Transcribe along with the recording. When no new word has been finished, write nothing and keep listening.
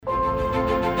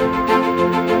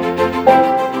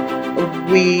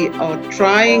We are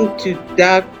trying to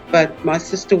duck, but my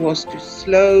sister was too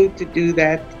slow to do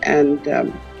that, and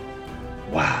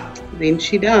Wow. then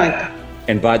she died.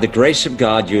 And by the grace of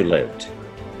God, you lived.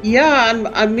 Yeah,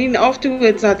 I mean,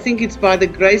 afterwards, I think it's by the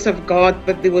grace of God,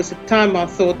 but there was a time I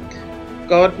thought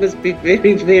God must be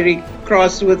very, very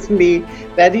cross with me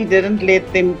that He didn't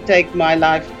let them take my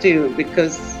life too,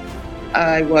 because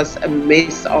I was a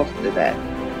mess after that.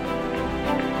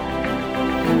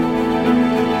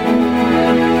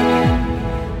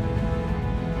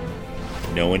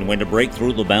 Knowing when to break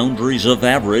through the boundaries of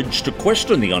average to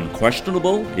question the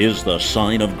unquestionable is the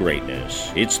sign of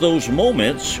greatness. It's those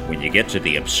moments when you get to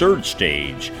the absurd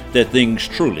stage that things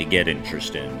truly get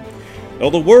interesting.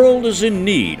 Well, the world is in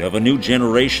need of a new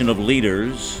generation of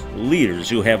leaders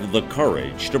who have the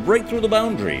courage to break through the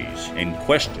boundaries and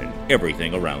question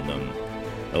everything around them.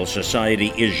 Well,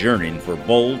 society is yearning for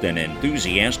bold and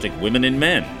enthusiastic women and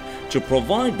men to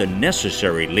provide the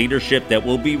necessary leadership that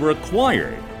will be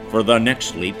required for the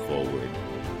next leap forward.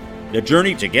 The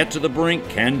journey to get to the brink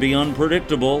can be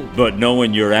unpredictable, but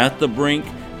knowing you're at the brink,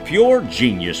 pure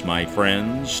genius, my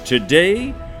friends.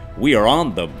 Today, we are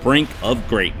on the brink of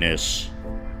greatness.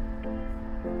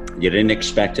 You didn't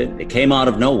expect it. It came out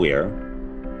of nowhere,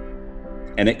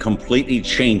 and it completely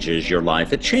changes your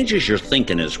life. It changes your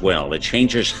thinking as well. It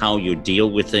changes how you deal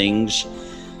with things.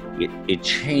 It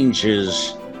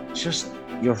changes just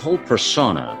your whole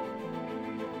persona.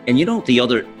 And you know, the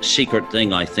other secret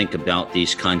thing I think about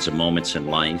these kinds of moments in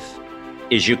life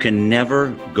is you can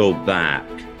never go back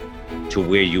to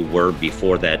where you were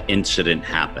before that incident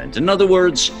happened. In other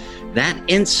words, that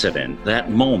incident,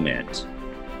 that moment,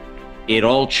 it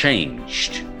all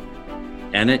changed.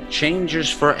 And it changes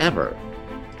forever.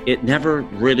 It never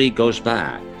really goes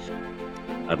back.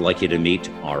 I'd like you to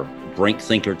meet our brink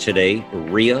thinker today,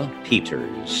 Ria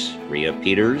Peters. Ria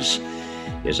Peters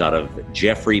is out of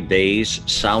Jeffrey Bay's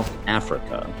South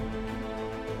Africa.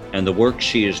 And the work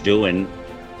she is doing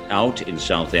out in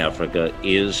South Africa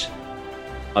is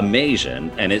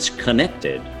amazing, and it's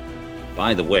connected,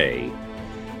 by the way,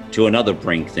 to another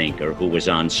brink thinker who was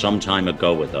on some time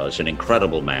ago with us, an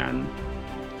incredible man.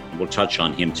 We'll touch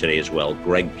on him today as well,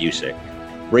 Greg Busick.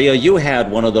 Ria, you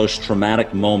had one of those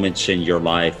traumatic moments in your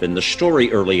life, and the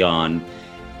story early on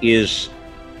is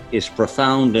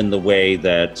profound in the way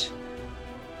that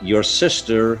your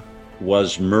sister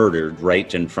was murdered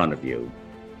right in front of you.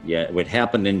 Yeah, it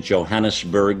happened in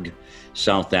Johannesburg,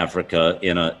 South Africa,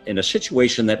 in a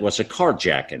situation that was a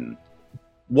carjacking.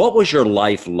 What was your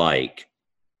life like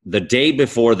the day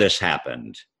before this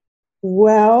happened?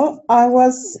 Well, I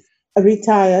was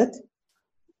retired.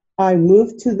 I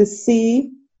moved to the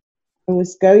sea. I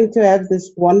was going to have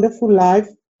this wonderful life,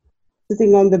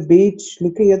 sitting on the beach,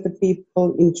 looking at the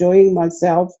people, enjoying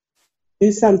myself,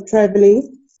 do some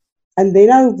traveling. And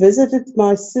then I visited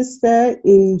my sister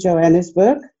in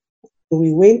Johannesburg.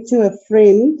 We went to a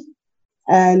friend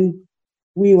and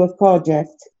we were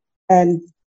carjacked. And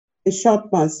they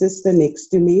shot my sister next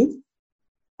to me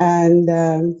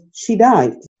and she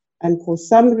died. And for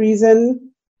some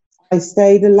reason, I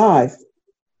stayed alive.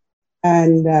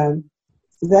 And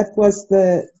that was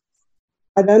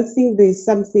I don't think there's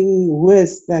something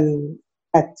worse than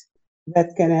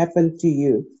that can happen to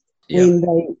you. Yeah. When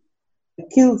they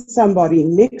killed somebody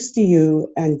next to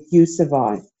you and you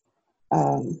survive.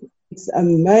 It's a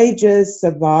major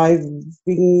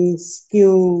surviving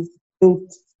skill,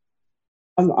 guilt.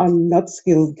 I'm not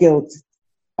skill, guilt.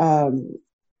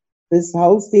 This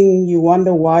whole thing, you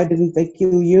wonder why didn't they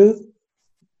kill you?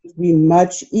 It would be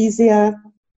much easier,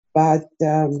 but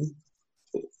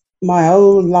my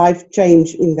whole life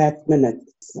changed in that minute.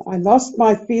 I lost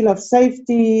my feel of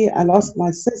safety. I lost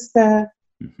my sister.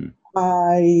 Mm-hmm.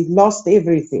 I lost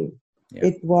everything. Yeah.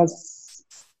 It was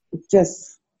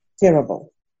just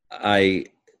terrible.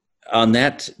 On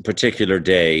that particular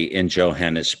day in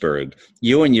Johannesburg,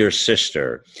 you and your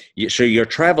sister, so you're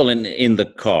traveling in the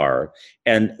car,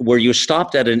 and were you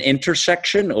stopped at an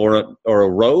intersection or a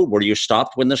road? Were you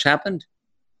stopped when this happened?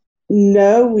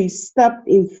 No, we stopped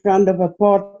in front of an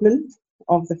apartment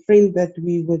of the friend that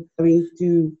we were going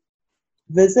to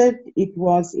visit. It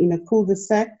was in a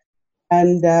cul-de-sac.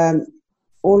 And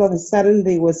all of a sudden,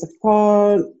 there was a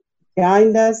car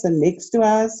behind us and next to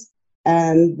us,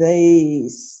 and they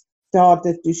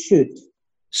started to shoot.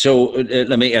 So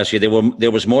let me ask you: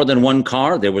 there was more than one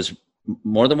car. There was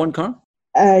more than one car.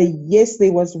 Yes,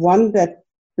 there was one that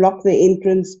blocked the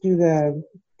entrance to the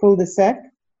cul-de-sac,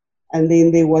 and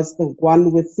then there was the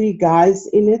one with 3 guys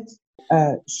in it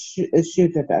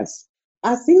shoot at us.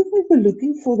 I think they were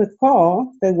looking for the car.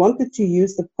 They wanted to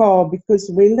use the car because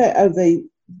when they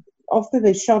after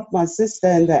they shot my sister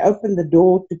and they opened the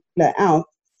door to pull her out,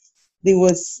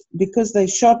 because they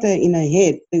shot her in her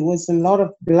head, there was a lot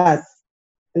of blood.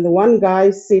 And the one guy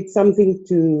said something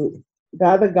to the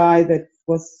other guy that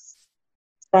was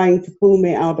trying to pull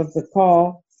me out of the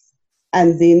car,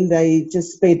 and then they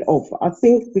just sped off. I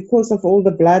think because of all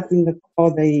the blood in the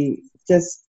car, they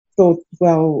just thought,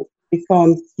 well, we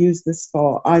can't use this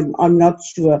car. I'm not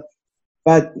sure,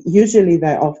 but usually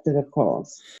they're after the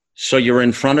cars. So you're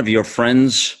in front of your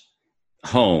friend's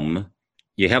home,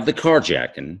 you have the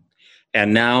carjacking,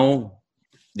 and now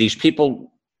these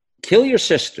people kill your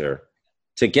sister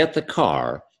to get the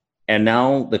car, and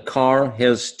now the car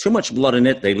has too much blood in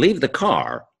it. They leave the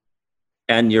car,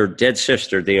 and your dead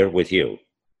sister there with you.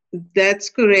 That's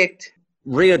correct.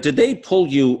 Rhea, did they pull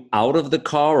you out of the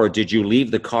car, or did you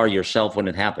leave the car yourself when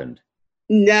it happened?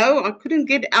 No, I couldn't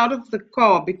get out of the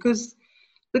car because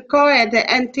the car had the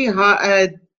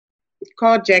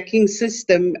anti-carjacking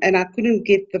system, and I couldn't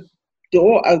get the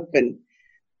door open.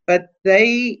 But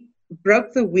they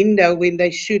broke the window when they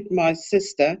shoot my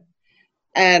sister,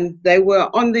 and they were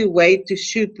on their way to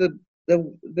shoot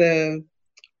the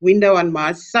window on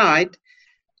my side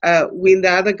when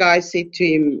the other guy said to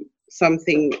him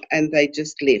something, and they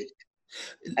just left.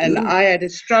 And I had to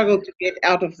struggle to get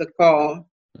out of the car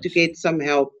to get some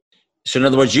help. So in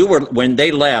other words, when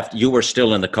they left, you were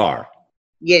still in the car?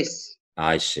 Yes.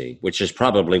 I see, which is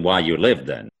probably why you lived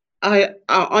then. I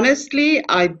honestly,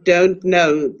 I don't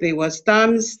know. There was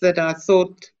times that I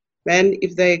thought, man,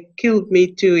 if they killed me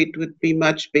too, it would be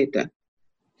much better.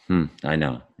 I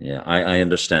know. Yeah, I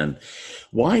understand.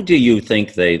 Why do you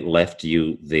think they left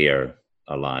you there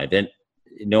alive? And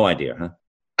no idea, huh?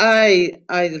 I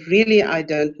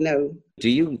don't know. Do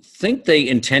you think they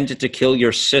intended to kill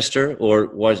your sister, or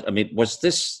was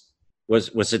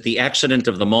it the accident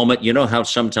of the moment? You know how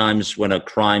sometimes when a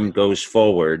crime goes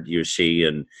forward, you see,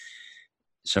 and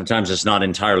sometimes it's not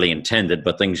entirely intended,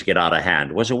 but things get out of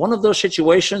hand. Was it one of those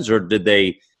situations, or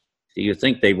do you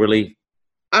think they really?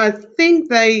 I think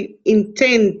they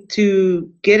intend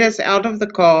to get us out of the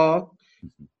car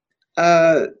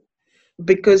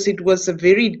because it was a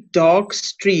very dark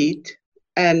street,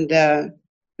 and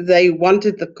they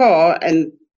wanted the car,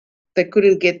 and they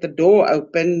couldn't get the door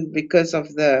open because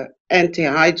of the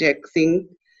anti-hijack thing,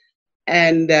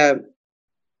 and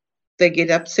they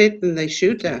get upset and they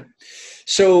shoot her.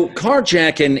 So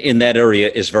carjacking in that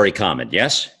area is very common,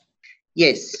 yes?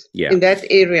 Yes. Yeah. In that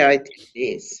area, it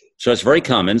is. So it's very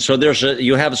common. So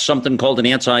you have something called an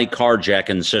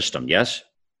anti-carjacking system, yes?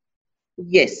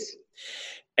 Yes.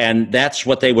 And that's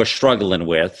what they were struggling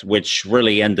with, which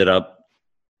really ended up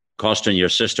costing your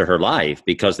sister her life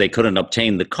because they couldn't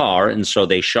obtain the car, and so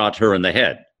they shot her in the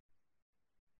head.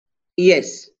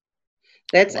 Yes.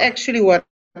 That's actually what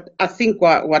I think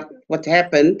what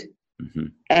happened. Mm-hmm.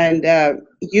 And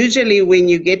usually when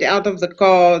you get out of the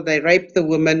car, they rape the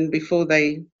woman before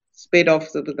they sped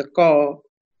off to the car.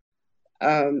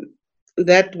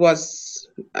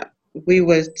 We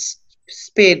were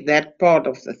spared that part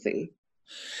of the thing.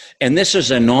 And this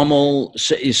is a normal,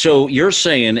 so you're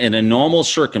saying in a normal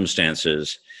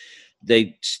circumstances,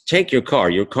 they take your car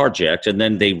carjacked, and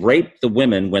then they rape the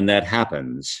women when that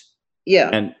happens.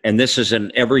 Yeah. And this is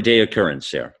an everyday occurrence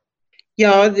there.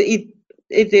 Yeah,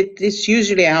 it's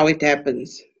usually how it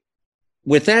happens.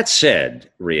 With that said,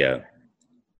 Rhea,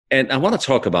 and I want to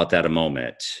talk about that a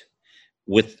moment,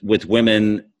 with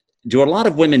women, do a lot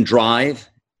of women drive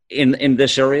in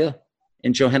this area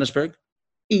in Johannesburg?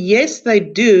 Yes, they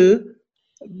do,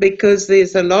 because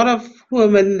there's a lot of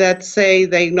women that say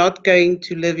they're not going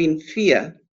to live in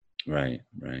fear. Right.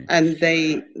 And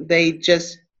they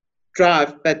just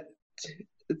drive, but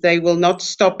they will not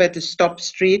stop at a stop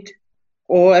street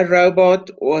or a robot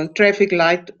or a traffic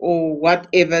light or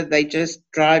whatever. They just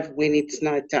drive when it's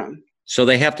nighttime. So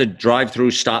they have to drive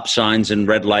through stop signs and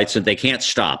red lights, and they can't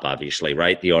stop, obviously,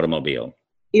 right? The automobile.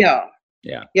 Yeah.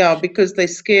 Yeah. Yeah, because they're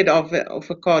scared of a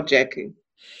carjacking.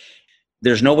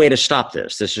 There's no way to stop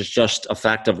this. This is just a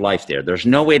fact of life there. There's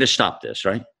no way to stop this,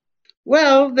 right?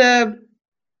 Well, the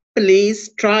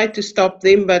police try to stop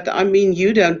them, but I mean,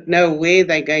 you don't know where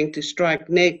they're going to strike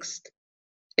next.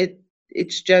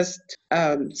 It's just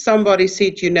somebody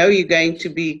said, you're going to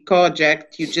be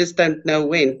carjacked. You just don't know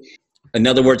when. In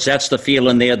other words, that's the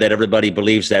feeling there, that everybody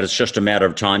believes that it's just a matter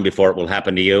of time before it will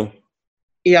happen to you?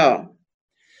 Yeah.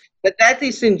 But that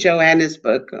is in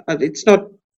Johannesburg. It's not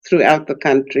throughout the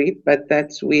country, but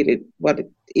that's what it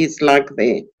is like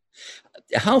there.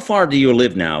 How far do you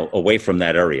live now away from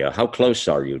that area? How close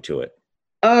are you to it?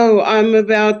 Oh, I'm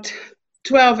about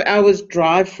 12 hours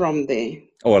drive from there.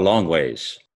 Oh, a long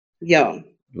ways. Yeah.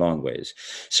 long ways.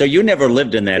 So you never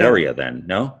lived in that Yeah. area then,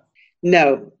 no?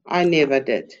 No, I never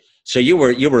did. So you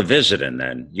were visiting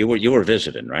then. You were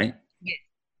visiting, right? Yes.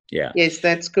 Yeah. Yes,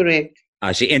 that's correct.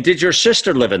 I see. And did your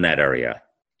sister live in that area?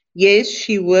 Yes,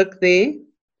 she worked there,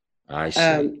 I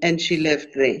see. and she lived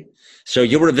there. So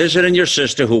you were visiting your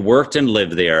sister who worked and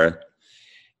lived there.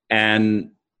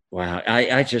 And wow,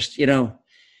 I just,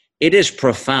 it is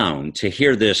profound to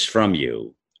hear this from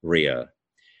you, Ria.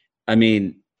 I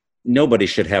mean, nobody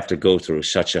should have to go through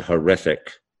such a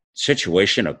horrific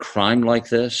situation, a crime like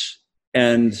this.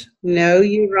 And No,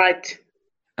 you're right.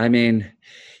 I mean,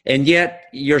 and yet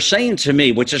you're saying to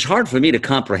me, which is hard for me to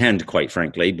comprehend, quite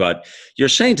frankly, but you're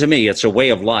saying to me it's a way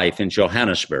of life in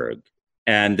Johannesburg.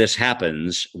 And this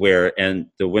happens and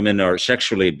the women are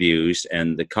sexually abused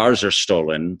and the cars are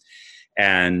stolen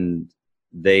and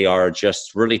they are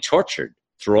just really tortured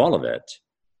through all of it.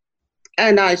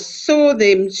 And I saw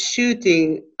them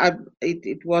shooting.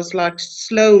 It was like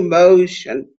slow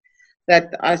motion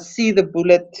that I see the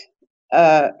bullet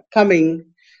coming,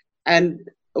 and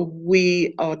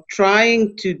we are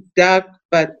trying to duck,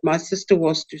 but my sister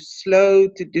was too slow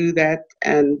to do that,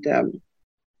 and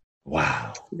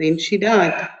Wow. then she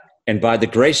died. And by the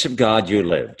grace of God, you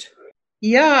lived.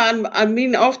 Yeah, I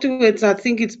mean, afterwards, I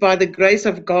think it's by the grace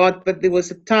of God, but there was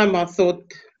a time I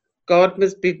thought God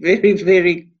must be very,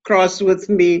 very cross with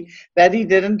me that he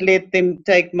didn't let them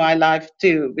take my life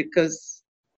too, because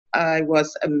I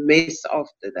was a mess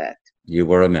after that. You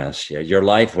were a mess. Yeah, your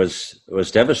life was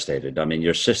devastated. I mean,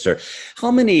 your sister.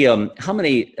 How many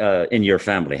in your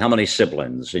family? How many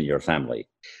siblings in your family?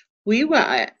 We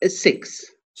were 6.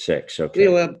 6.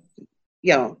 Okay.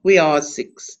 We are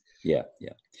 6. Yeah.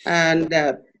 And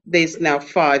there's now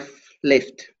 5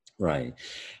 left. Right.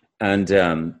 And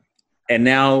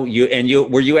now you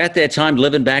were you at that time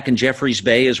living back in Jeffreys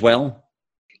Bay as well?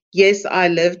 Yes, I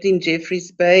lived in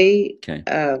Jeffreys Bay. Okay.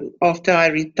 After I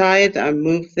retired, I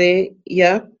moved there.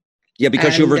 Yeah. Yeah,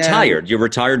 because you retired. You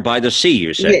retired by the sea,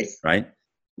 you said, yes. Right?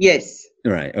 Yes.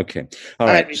 Right. Okay. All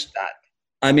right. I retired.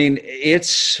 I mean,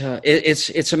 it's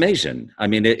amazing. I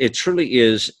mean, it truly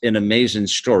is an amazing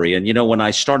story. And when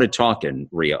I started talking,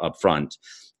 Ria, up front,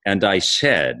 and I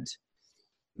said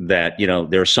that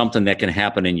there's something that can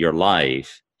happen in your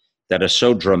life that is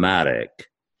so dramatic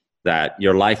that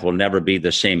your life will never be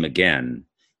the same again.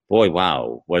 Boy,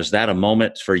 wow, was that a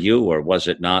moment for you, or was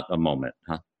it not a moment?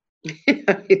 Huh?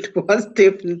 It was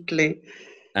definitely.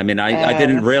 I mean, I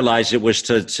didn't realize it was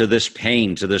to this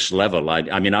pain, to this level.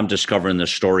 I mean, I'm discovering the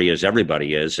story as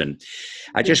everybody is. And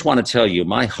I just want to tell you,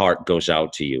 my heart goes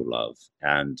out to you, love.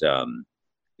 And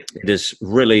it is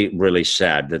really, really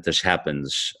sad that this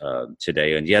happens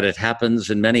today. And yet it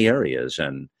happens in many areas.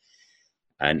 And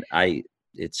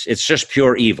it's just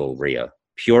pure evil, Ria,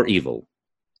 pure evil.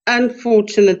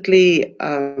 Unfortunately,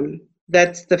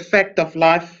 that's the fact of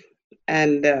life.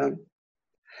 And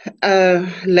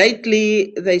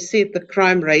lately, they said the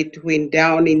crime rate went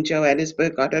down in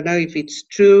Johannesburg. I don't know if it's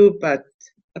true, but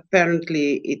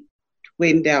apparently it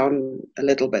went down a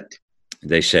little bit.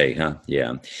 They say, huh?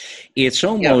 Yeah. It's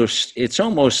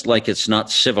almost like it's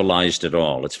not civilized at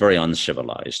all. It's very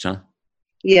uncivilized, huh?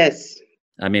 Yes.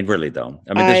 I mean, really, though.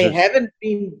 I mean,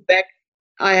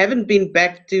 I haven't been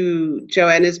back to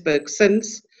Johannesburg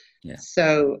since. Yeah.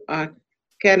 So I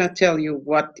cannot tell you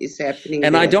what is happening.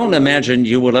 And I don't imagine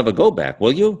you will ever go back,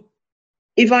 will you?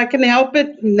 If I can help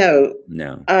it, no.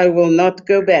 No. I will not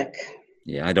go back.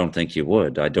 Yeah, I don't think you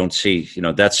would. I don't see,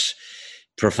 that's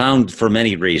profound for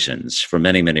many reasons, for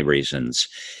many, many reasons.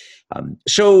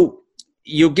 So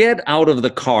you get out of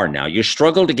the car now. You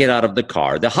struggle to get out of the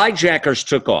car. The hijackers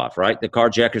took off, right? The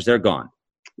carjackers, they're gone.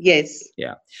 Yes.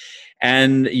 Yeah.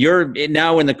 And you're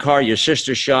now in the car. Your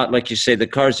sister shot, like you say, the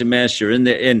car's a mess. You're in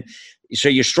there. And so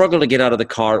you struggle to get out of the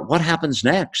car. What happens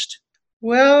next?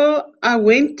 Well, I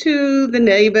went to the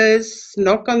neighbors,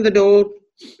 knock on the door,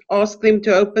 ask them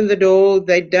to open the door.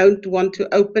 They don't want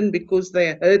to open because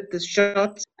they heard the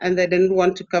shots and they didn't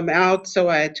want to come out. So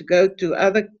I had to go to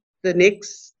the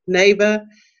next neighbor,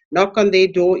 knock on their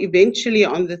door. Eventually,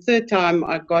 on the 3rd time,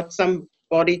 I got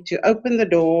somebody to open the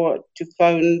door to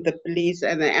phone the police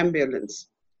and the ambulance.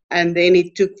 And then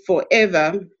it took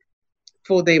forever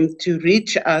for them to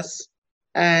reach us.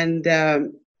 And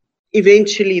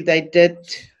eventually they did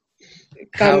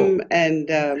come.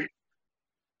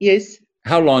 Yes.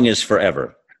 How long is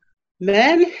forever?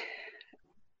 Man,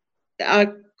 I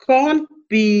can't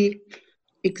be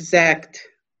exact,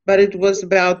 but it was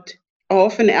about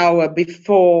half an hour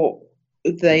before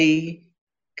they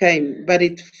came, but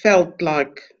it felt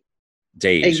like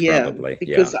Days, year, probably.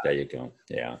 because Yeah, there you go.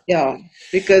 Yeah.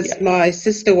 because my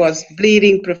sister was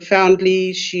bleeding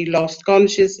profoundly. She lost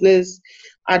consciousness.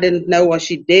 I didn't know, was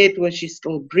she dead? Was she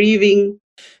still breathing?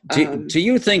 Do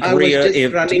you think, I was Ria,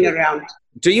 just running around.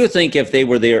 do you think if they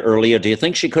were there earlier, do you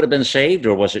think she could have been saved,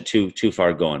 or was it too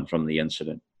far gone from the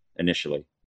incident initially?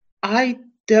 I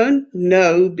don't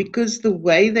know, because the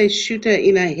way they shoot her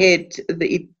in her head,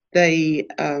 the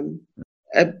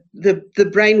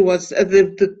brain was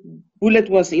the bullet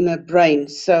was in her brain,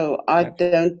 so I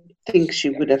don't think she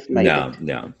would have made No, it.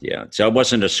 no, yeah. So it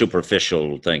wasn't a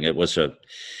superficial thing. It was a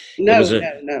No.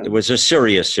 it was a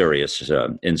serious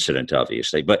incident,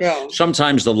 obviously. But Yeah.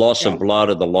 sometimes the loss of blood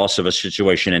or the loss of a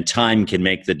situation and time can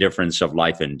make the difference of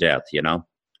life and death,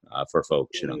 for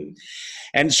folks,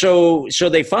 And so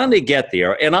they finally get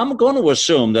there. And I'm going to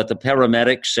assume that the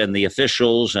paramedics and the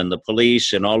officials and the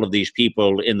police and all of these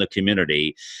people in the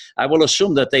community, I will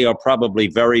assume that they are probably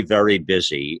very, very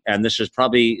busy. And this is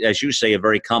probably, as you say, a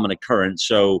very common occurrence.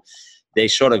 So they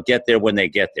sort of get there when they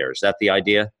get there. Is that the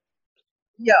idea?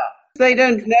 Yeah. They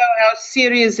don't know how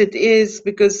serious it is,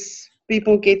 because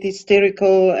people get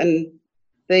hysterical and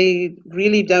they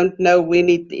really don't know when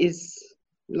it is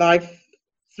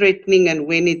life-threatening and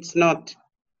when it's not.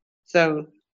 So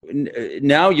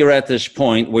now you're at this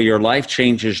point where your life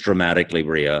changes dramatically,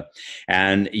 Ria,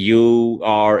 and you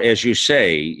are, as you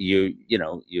say, you're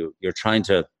trying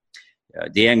to.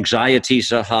 The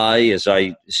anxieties are high. As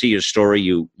I see your story,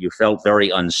 you felt very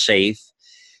unsafe,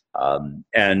 and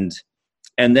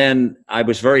then I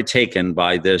was very taken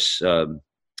by this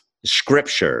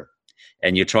scripture,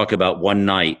 and you talk about one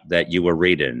night that you were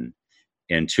reading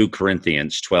in 2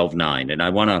 Corinthians 12:9, and I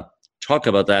want to talk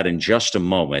about that in just a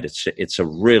moment. It's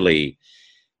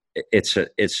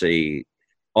a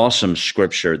awesome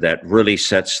scripture that really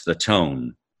sets the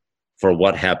tone for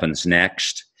what happens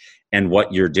next and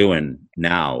what you're doing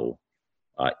now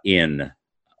in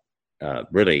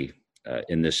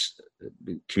this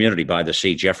community by the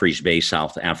sea, Jeffreys Bay,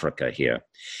 South Africa here.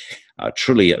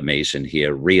 Truly amazing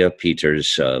here. Ria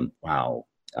Peters, wow.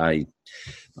 My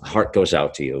heart goes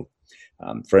out to you.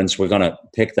 Friends, we're going to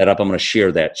pick that up. I'm going to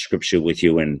share that scripture with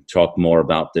you and talk more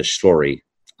about this story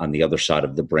on the other side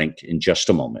of the brink in just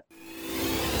a moment.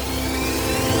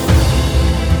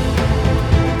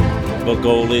 The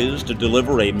goal is to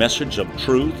deliver a message of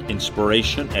truth,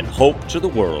 inspiration, and hope to the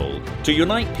world, to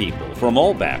unite people from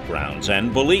all backgrounds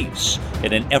and beliefs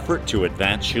in an effort to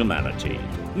advance humanity.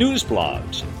 News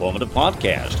blogs, informative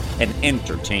podcasts, and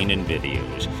entertaining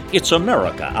videos. It's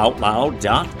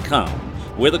AmericaOutloud.com.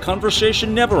 where the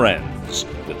conversation never ends,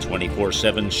 with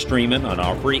 24/7 streaming on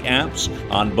our free apps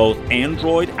on both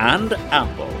Android and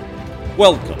Apple.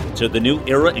 Welcome to the new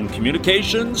era in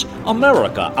communications,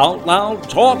 America Out Loud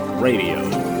Talk Radio.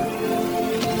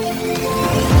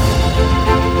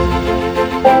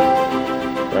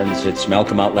 Friends, it's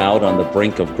Malcolm Out Loud on the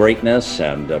brink of greatness,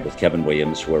 and with Kevin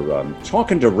Williams, we're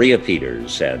talking to Ria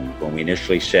Peters. And when we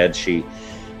initially said she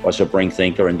was a brink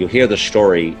thinker, and you hear the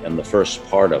story in the first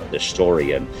part of this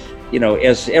story, and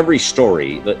as every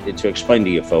story, to explain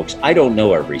to you folks, I don't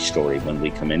know every story when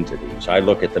we come into these. I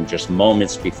look at them just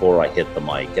moments before I hit the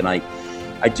mic, and I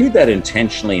do that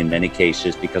intentionally in many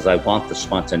cases because I want the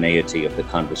spontaneity of the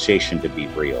conversation to be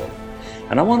real,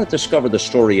 and I want to discover the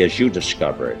story as you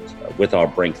discover it with our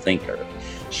brink thinker.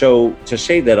 So to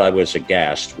say that I was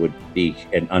aghast would be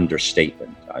an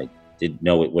understatement. I didn't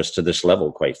know it was to this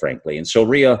level, quite frankly. And so,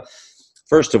 Ria,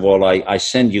 first of all, I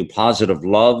send you positive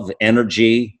love,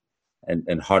 energy,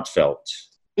 and heartfelt.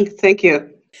 Thank you.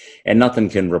 And nothing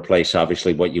can replace,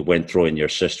 obviously, what you went through in your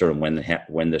sister and when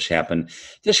this happened.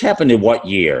 This happened in what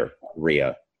year,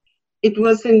 Ria? It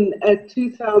was in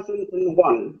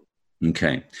 2001.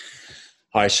 Okay.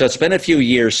 All right, so it's been a few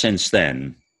years since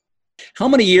then. How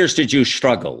many years did you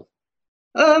struggle?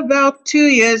 About 2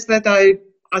 years that I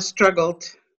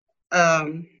struggled.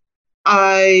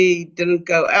 I didn't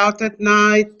go out at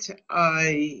night.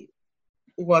 I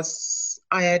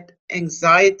had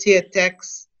anxiety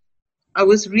attacks. I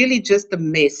was really just a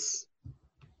mess.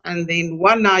 And then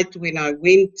one night when I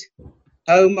went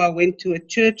home, I went to a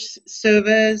church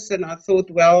service and I thought,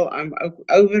 well, I'm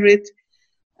over it.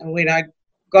 And when I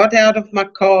got out of my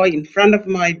car in front of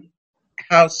my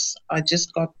house, I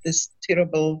just got this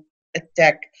terrible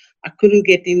attack. I couldn't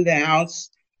get in the house.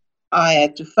 I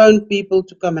had to phone people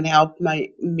to come and help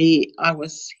me. I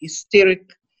was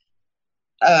hysteric.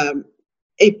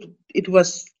 It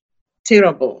was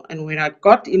terrible. And when I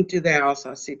got into the house,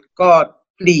 I said, God,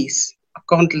 please, I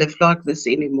can't live like this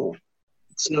anymore.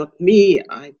 It's not me.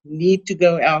 I need to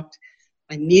go out.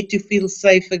 I need to feel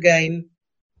safe again.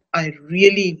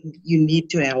 You need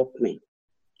to help me.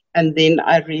 And then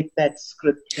I read that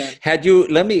scripture.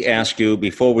 Let me ask you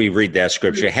before we read that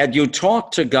scripture, had you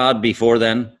talked to God before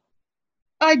then?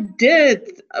 I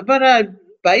did, but I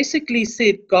basically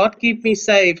said, God, keep me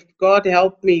safe. God,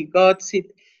 help me. God said,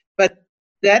 but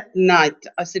that night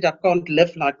I said, I can't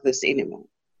live like this anymore.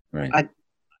 Right.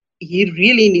 He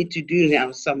really need to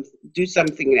do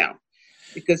something now,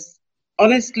 because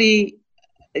honestly,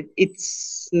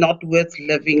 it's not worth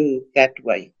living that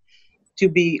way. To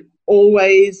be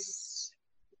always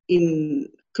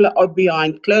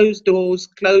behind closed doors,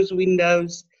 closed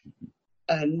windows,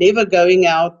 never going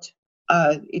out.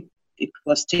 It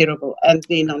was terrible. And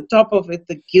then on top of it,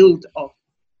 the guilt of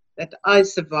that I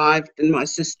survived and my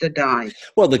sister died.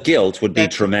 Well, the guilt would be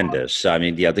tremendous. I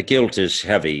mean, yeah, the guilt is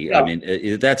heavy. Yeah. I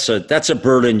mean, that's a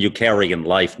burden you carry in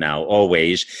life now,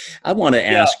 always. I want to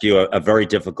ask you a very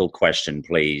difficult question,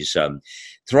 please.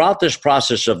 Throughout this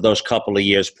process of those couple of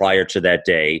years prior to that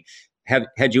day,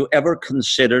 had you ever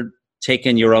considered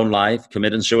taking your own life,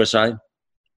 committing suicide?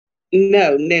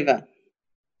 No, never.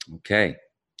 Okay.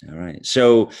 All right.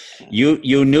 So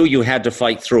you knew you had to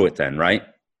fight through it then, right?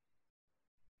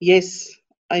 Yes,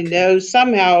 I know.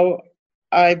 Somehow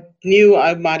I knew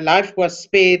my life was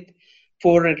spared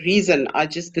for a reason. I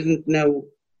just didn't know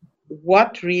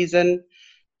what reason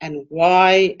and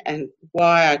why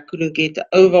I couldn't get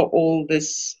over all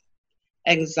this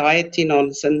anxiety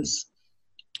nonsense.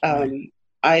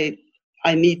 I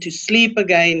need to sleep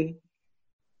again.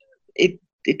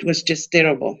 It was just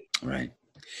terrible. Right.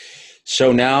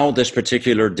 So now, this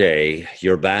particular day,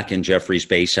 you're back in Jeffreys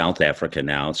Bay, South Africa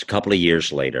now. It's a couple of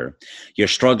years later. You're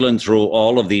struggling through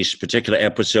all of these particular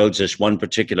episodes, this one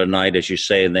particular night, as you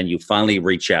say, and then you finally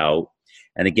reach out.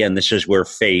 And again, this is where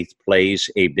faith plays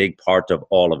a big part of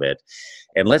all of it.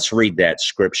 And let's read that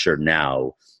scripture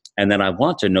now. And then I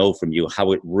want to know from you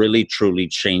how it really, truly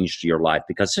changed your life,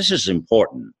 because this is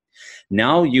important.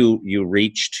 Now you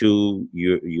reach to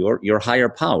your higher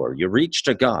power. You reach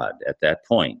to God at that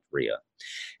point, Ria.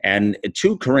 And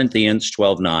 2 Corinthians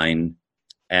 12:9,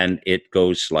 and it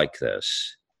goes like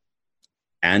this.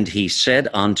 And he said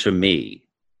unto me,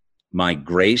 my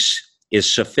grace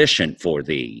is sufficient for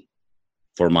thee,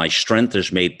 for my strength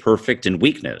is made perfect in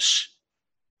weakness.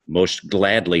 Most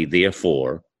gladly,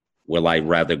 therefore, will I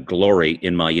rather glory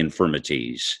in my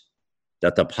infirmities,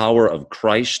 that the power of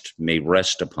Christ may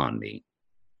rest upon me.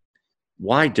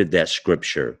 Why did that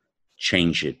scripture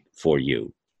change it for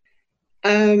you?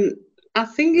 I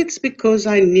think it's because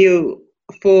I knew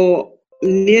for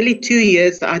nearly 2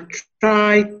 years I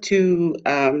tried to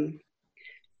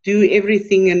do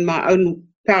everything in my own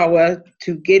power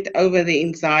to get over the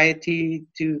anxiety,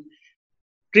 to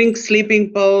drink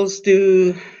sleeping pills,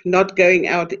 to not going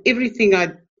out. Everything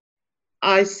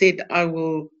I said I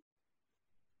will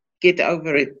get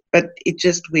over it, but it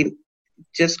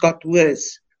just got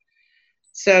worse.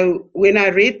 So when I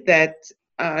read that,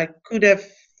 I could have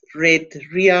read,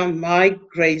 Ria, my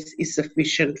grace is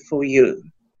sufficient for you.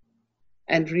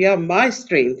 And Ria, my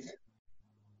strength,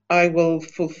 I will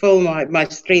fulfill my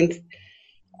strength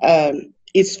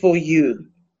is for you.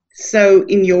 So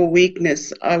in your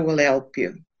weakness, I will help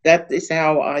you. That is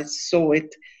how I saw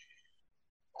it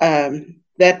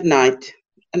that night.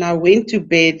 And I went to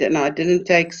bed and I didn't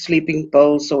take sleeping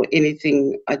pills or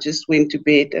anything. I just went to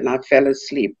bed and I fell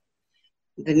asleep.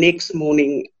 The next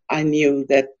morning, I knew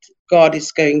that God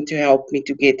is going to help me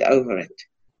to get over it.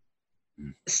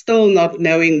 Still not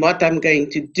knowing what I'm going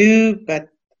to do, but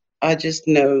I just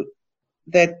know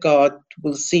that God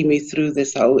will see me through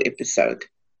this whole episode.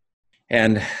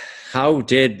 And how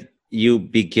did you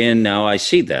begin? Now I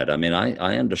see that. I mean,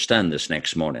 I understand this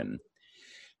next morning.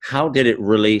 How did it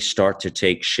really start to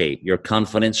take shape? Your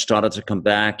confidence started to come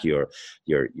back. The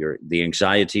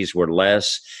anxieties were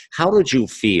less. How did you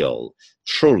feel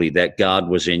truly that God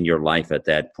was in your life at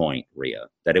that point, Ria,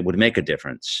 that it would make a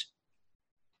difference?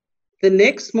 The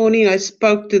next morning, I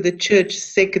spoke to the church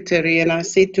secretary and I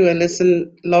said to her,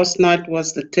 listen, last night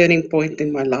was the turning point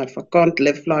in my life. I can't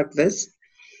live like this.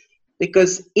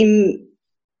 Because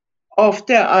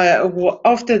after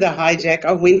the hijack,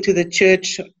 I went to the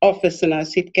church office and I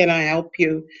said, can I help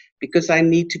you? Because I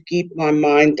need to keep my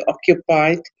mind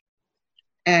occupied.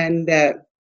 And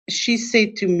she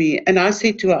said to me, and I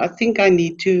said to her, I think I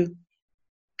need to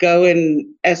go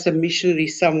as a missionary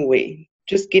somewhere,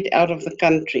 just get out of the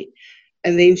country.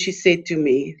 And then she said to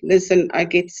me, listen, I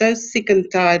get so sick and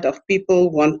tired of people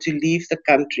want to leave the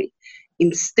country.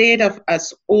 Instead of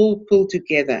us all pull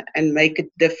together and make a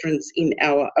difference in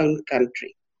our own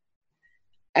country.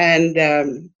 And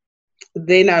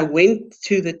then I went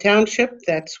to the township.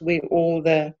 That's where all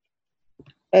the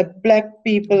black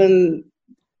people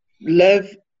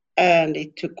live. and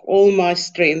it took all my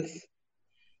strength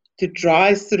to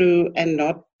drive through and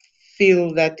not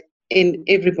feel that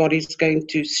everybody's going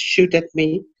to shoot at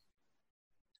me.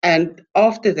 And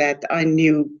after that, I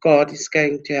knew God is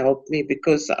going to help me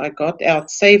because I got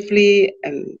out safely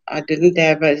and I didn't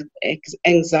have an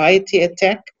anxiety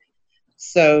attack.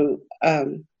 So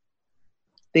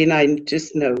then I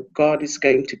just know God is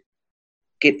going to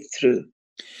get through.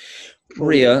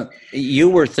 Ria, you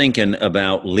were thinking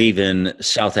about leaving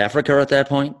South Africa at that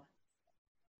point?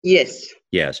 Yes.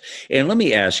 Yes. And let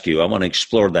me ask you, I want to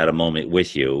explore that a moment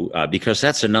with you because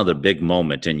that's another big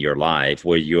moment in your life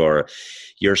where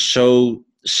you're so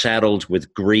saddled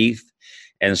with grief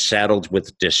and saddled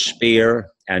with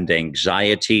despair and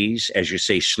anxieties. As you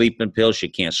say, sleeping pills, you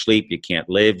can't sleep, you can't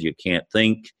live, you can't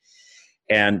think.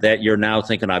 And that you're now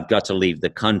thinking, I've got to leave the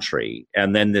country.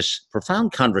 And then this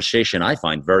profound conversation I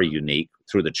find very unique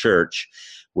through the church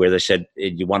where they said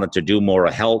you wanted to do more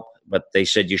help, but they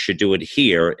said you should do it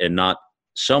here and not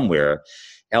somewhere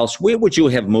else. Where would you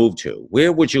have moved to?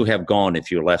 Where would you have gone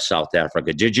if you left South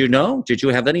Africa? Did you know? Did you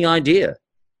have any idea?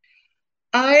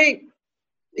 I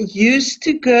used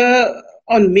to go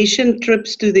on mission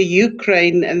trips to the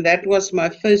Ukraine, and that was my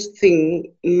first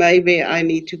thing. Maybe I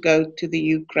need to go to the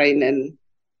Ukraine and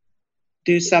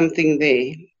do something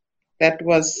there. That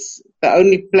was the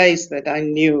only place that I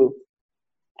knew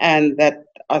and that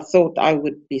I thought I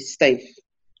would be safe.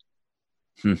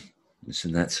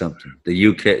 Isn't that something? The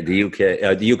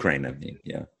Ukraine, I mean,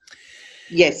 yeah.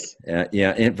 Yes.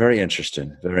 Yeah, very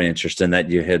interesting that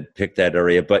you had picked that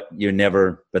area, but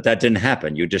that didn't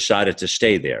happen. You decided to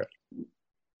stay there.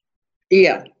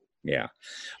 Yeah. Yeah.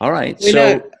 All right.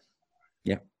 Yeah.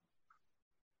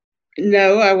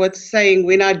 No, I was saying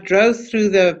when I drove through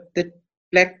the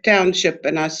Black Township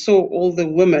and I saw all the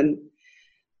women,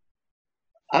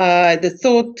 the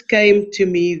thought came to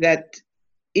me that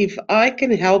if I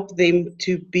can help them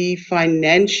to be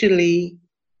financially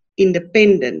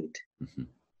independent,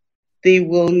 there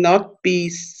will not be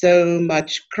so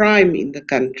much crime in the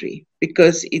country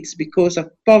because it's because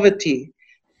of poverty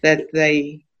that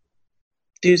they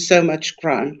do so much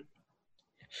crime.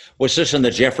 Was this in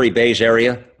the Jeffrey Bays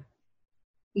area?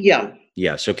 Yeah.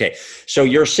 Yes. Okay. So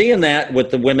you're seeing that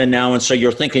with the women now, and so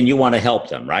you're thinking you want to help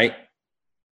them, right?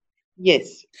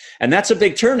 Yes. And that's a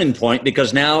big turning point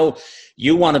because now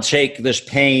you want to take this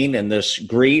pain and this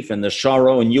grief and this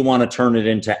sorrow and you want to turn it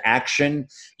into action.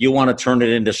 You want to turn it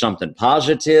into something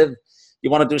positive. You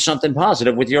want to do something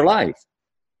positive with your life.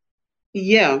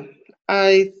 Yeah.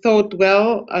 I thought,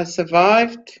 well, I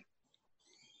survived.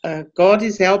 God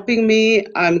is helping me.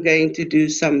 I'm going to do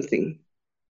something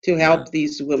to help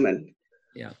these women.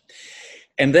 Yeah.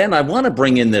 And then I want to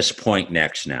bring in this point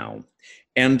next now.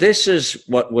 And this is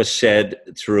what was said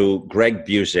through Greg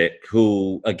Busick,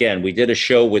 who, again, we did a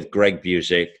show with Greg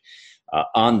Busick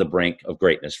on the Brink of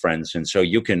Greatness, friends. And so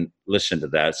you can listen to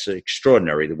that. It's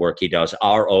extraordinary, the work he does,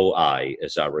 ROI,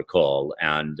 as I recall,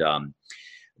 and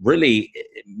really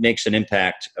makes an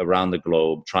impact around the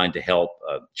globe trying to help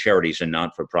charities and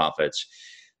not-for-profits.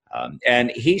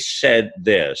 And he said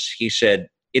this, he said,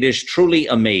 "It is truly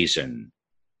amazing,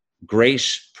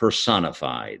 grace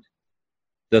personified.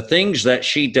 The things that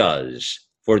she does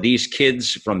for these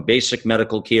kids from basic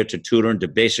medical care to tutoring to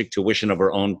basic tuition of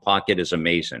her own pocket is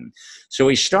amazing." So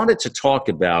he started to talk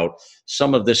about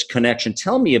some of this connection.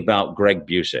 Tell me about Greg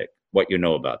Busick, what you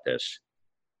know about this.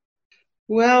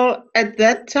 Well, at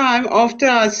that time, after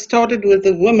I started with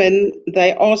the women,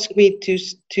 they asked me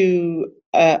to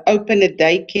open a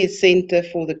daycare center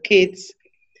for the kids,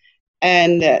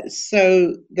 and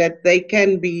so that they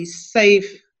can be safe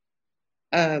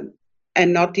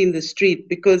and not in the street.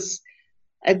 Because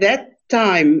at that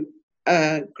time,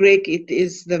 Greg, it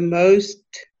is the most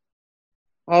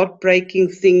heartbreaking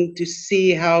thing to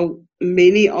see how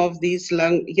many of these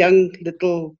young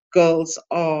little girls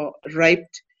are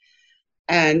raped.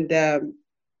 And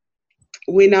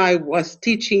when I was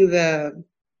teaching the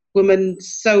women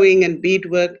sewing and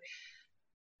beadwork,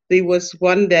 there was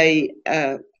one day,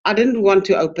 I didn't want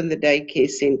to open the daycare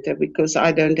center because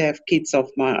I don't have kids of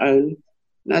my own.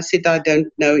 And I said, I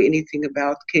don't know anything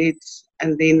about kids.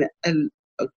 And then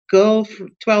a girl,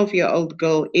 12-year-old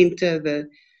girl, entered the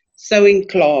sewing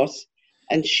class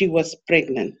and she was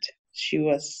pregnant. She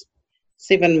was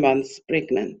 7 months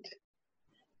pregnant.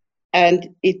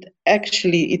 And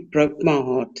it broke my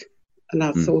heart. And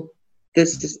I thought,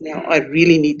 this is now, I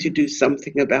really need to do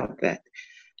something about that.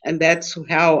 And that's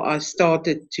how I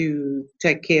started to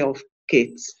take care of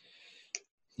kids.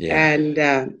 Yeah.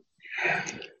 And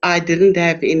I didn't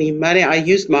have any money. I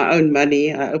used my own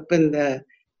money. I opened the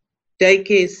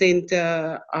daycare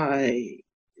center. I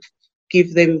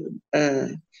give them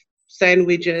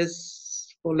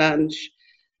sandwiches for lunch,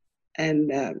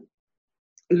 and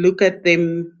look at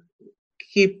them,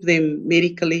 keep them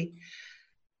medically.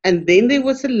 And then there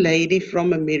was a lady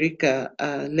from America,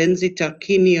 Lindsay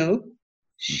Tarquinio.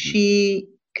 She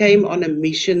came on a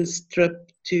missions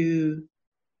trip to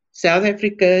South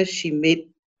Africa. She met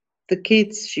the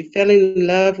kids. She fell in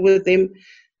love with them.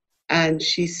 And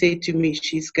she said to me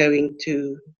she's going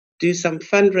to do some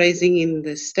fundraising in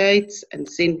the States and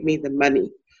send me the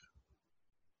money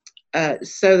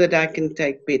so that I can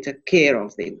take better care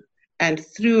of them. And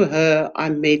through her, I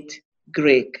met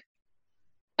Greg.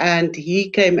 And he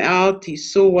came out, he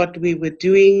saw what we were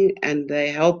doing, and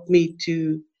they helped me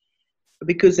to,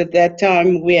 because at that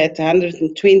time we had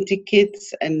 120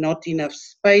 kids and not enough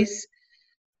space.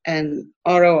 And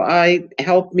ROI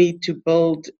helped me to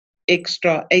build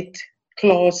extra 8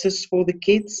 classes for the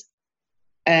kids.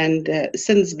 And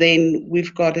since then,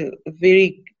 we've got a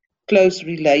very close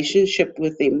relationship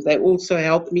with them. They also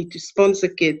helped me to sponsor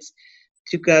kids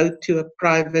to go to a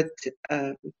private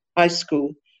high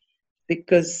school,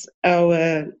 because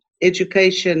our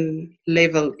education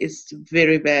level is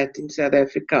very bad in South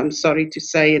Africa. I'm sorry to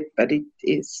say it, but it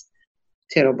is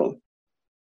terrible.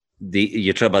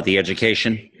 You talk about the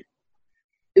education?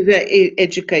 The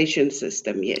education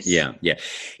system, yes. Yeah.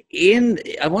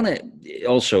 I want to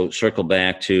also circle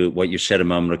back to what you said a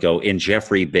moment ago, in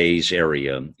Jeffrey Bay's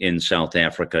area, in South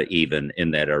Africa, even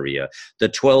in that area, the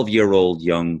 12-year-old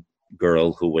young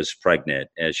girl who was pregnant,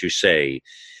 as you say,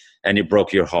 and it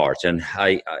broke your heart. And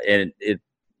it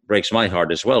breaks my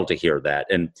heart as well to hear that.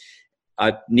 And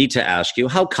I need to ask you,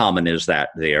 how common is that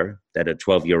there, that a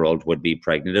 12-year-old would be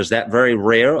pregnant? Is that very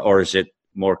rare, or is it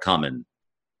more common?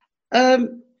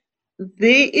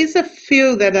 There is a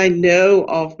few that I know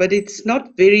of, but it's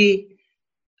not very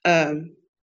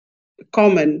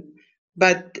common.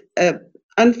 But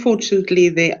unfortunately,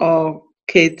 there are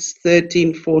kids,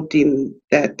 13, 14,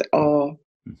 that are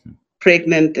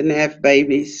pregnant and have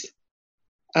babies.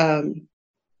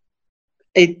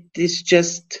 It is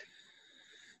just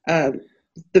the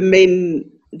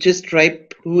men just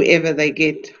rape whoever they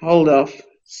get hold of,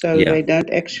 so they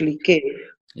don't actually care.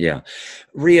 Yeah.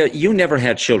 Ria, you never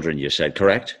had children, you said,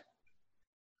 correct?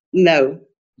 No.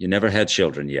 You never had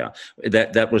children, yeah.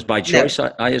 That was by choice,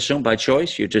 no. I assume, by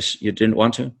choice? You didn't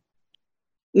want to?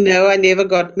 No, I never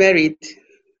got married.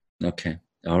 Okay.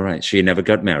 All right. So you never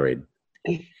got married.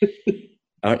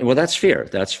 Well, that's fair.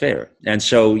 That's fair. And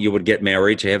so you would get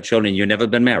married to have children. You've never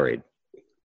been married?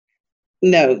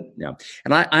 No. No.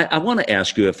 And I want to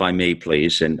ask you, if I may,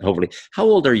 please, and hopefully, how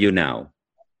old are you now?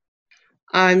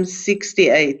 I'm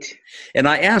 68. And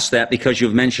I asked that because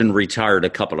you've mentioned retired a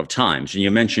couple of times, and you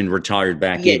mentioned retired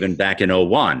even back in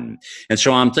 2001. And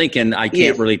so I'm thinking I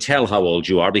can't really tell how old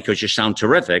you are because you sound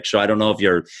terrific. So I don't know if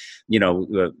you're,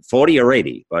 40 or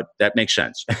 80, but that makes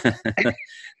sense.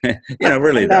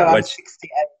 Really. No, I'm 68.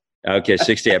 Okay,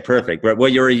 68, perfect. Well,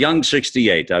 you're a young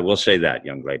 68. I will say that,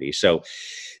 young lady. So,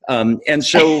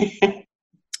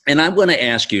 and I want to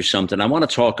ask you something. I want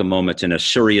to talk a moment in a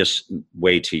serious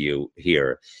way to you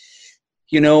here.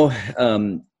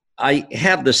 I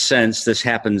have the sense this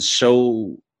happens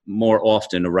so more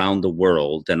often around the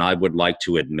world than I would like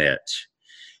to admit.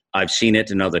 I've seen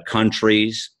it in other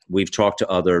countries. We've talked to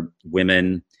other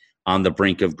women on the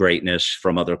brink of greatness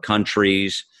from other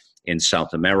countries, in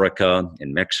South America,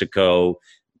 in Mexico,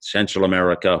 Central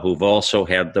America, who've also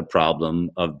had the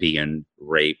problem of being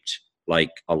raped,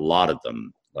 like a lot of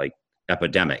them. Like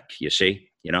epidemic, you see,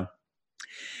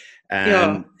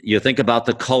 and you think about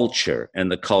the culture and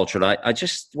the culture. I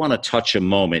just want to touch a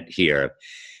moment here,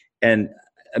 and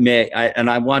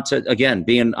I want to, again,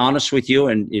 being honest with you.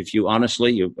 And if you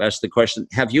asked the question,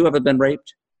 have you ever been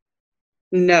raped?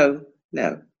 No.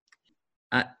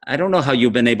 I don't know how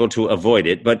you've been able to avoid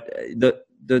it, but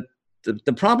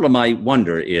the problem I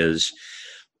wonder is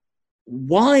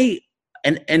why,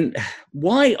 and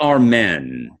why are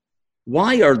men?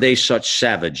 Why are they such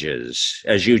savages,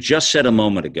 as you just said a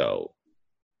moment ago,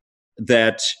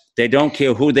 that they don't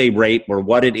care who they rape or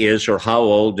what it is or how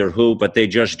old or who, but they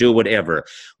just do whatever?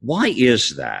 Why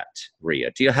is that,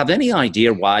 Ria? Do you have any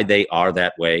idea why they are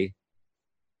that way?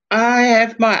 I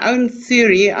have my own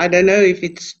theory. I don't know if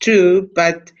it's true,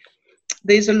 but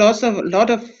there's a lot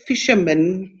of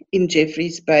fishermen in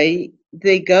Jeffreys Bay.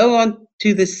 They go on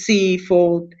to the sea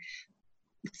for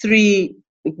 3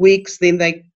 weeks, then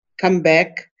they come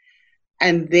back,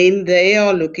 and then they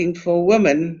are looking for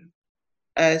women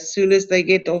as soon as they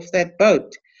get off that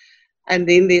boat. And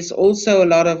then there's also a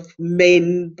lot of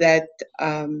men that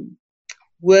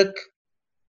work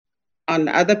on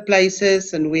other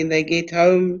places, and when they get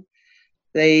home,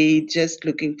 They just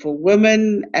looking for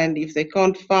women, and if they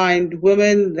can't find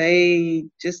women, they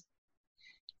just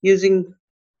using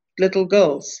little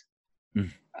girls.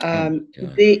 There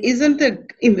isn't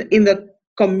in the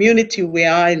community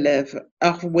where I live,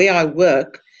 where I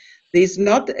work, there's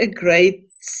not a great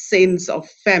sense of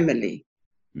family.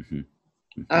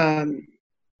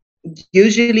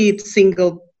 Usually it's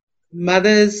single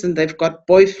mothers, and they've got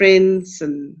boyfriends,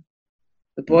 and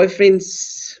the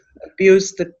boyfriends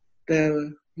abuse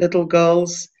the little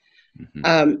girls.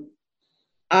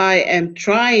 I am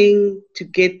trying to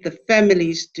get the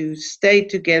families to stay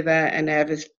together and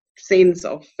have a sense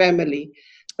of family,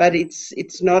 but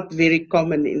it's not very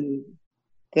common in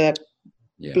the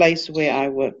place where I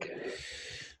work.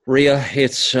 Ria,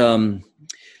 it's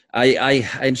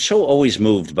I'm so always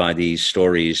moved by these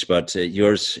stories, but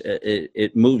yours,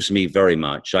 it moves me very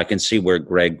much. I can see where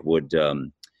Greg would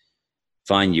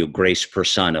find you grace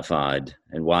personified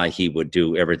and why he would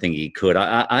do everything he could.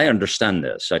 I understand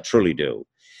this. I truly do.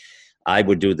 I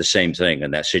would do the same thing in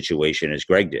that situation as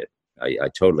Greg did. I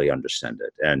totally understand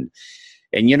it. And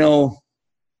you know,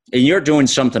 and you're doing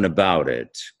something about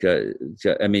it.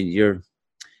 I mean,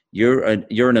 you're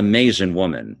an amazing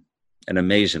woman,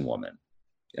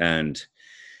 and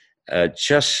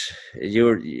just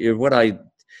you're what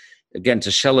again,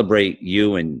 to celebrate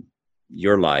you and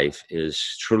your life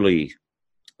is truly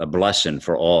a blessing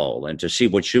for all, and to see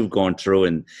what you've gone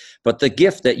through, but the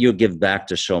gift that you give back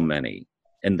to so many,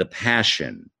 and the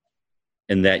passion,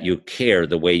 and that you care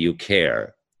the way you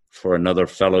care for another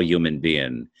fellow human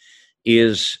being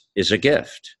is a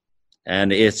gift.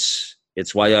 And it's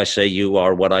why I say you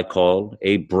are what I call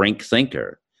a brink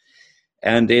thinker.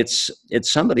 And it's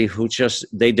somebody who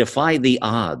they defy the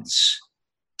odds.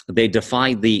 They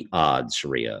defy the odds,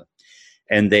 Ria.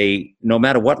 And they, no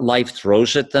matter what life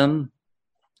throws at them,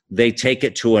 they take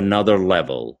it to another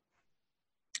level.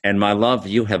 And my love,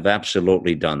 you have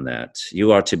absolutely done that.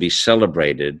 You are to be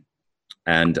celebrated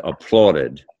and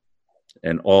applauded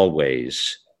in all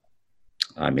ways.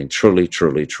 I mean, truly,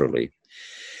 truly, truly.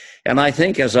 And I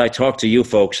think as I talk to you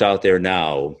folks out there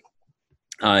now,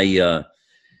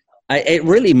 it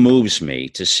really moves me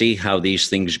to see how these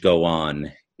things go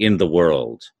on in the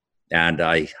world. And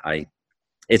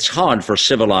it's hard for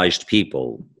civilized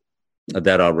people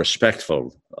that are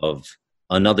respectful of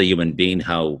another human being,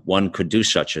 how one could do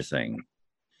such a thing.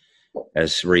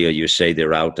 As Ria, you say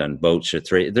they're out on boats or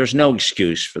there's no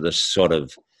excuse for this sort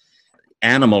of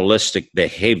animalistic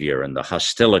behavior and the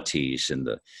hostilities and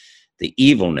the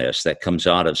evilness that comes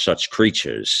out of such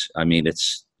creatures. I mean,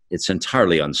 it's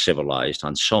entirely uncivilized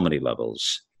on so many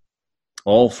levels.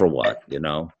 All for what,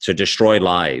 to destroy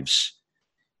lives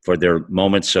for their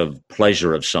moments of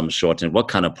pleasure of some sort. And what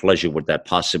kind of pleasure would that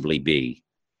possibly be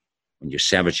when you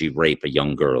savagely rape a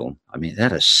young girl? I mean,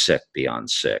 that is sick beyond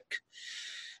sick.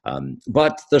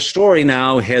 But the story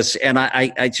now has, and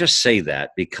I just say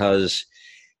that because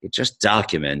it just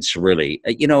documents really,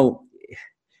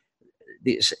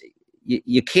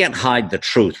 you can't hide the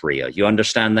truth, Ria. You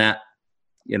understand that?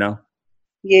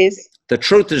 Yes. The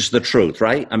truth is the truth,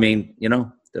 right? I mean,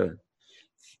 the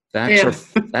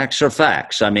facts are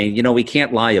facts. I mean, we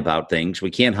can't lie about things.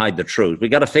 We can't hide the truth. We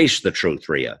got to face the truth,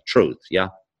 Ria. Truth, yeah.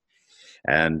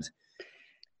 And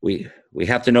we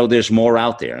have to know there's more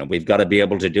out there, and we've got to be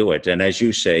able to do it. And as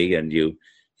you say, and you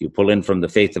pull in from the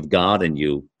faith of God, and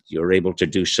you're able to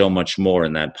do so much more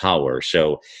in that power.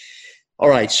 So, all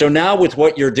right. So now with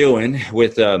what you're doing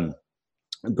with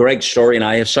Greg's story, and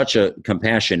I have such a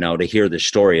compassion now to hear this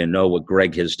story and know what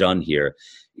Greg has done here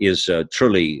is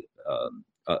truly,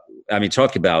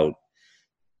 talk about,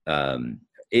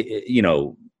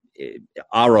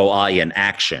 ROI in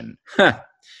action.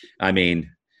 I mean,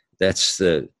 that's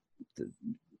the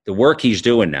work he's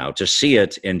doing now. To see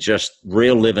it in just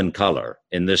real living color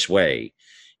in this way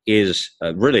is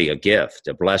really a gift,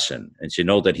 a blessing. And to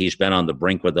know that he's been on the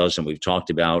brink with us and we've talked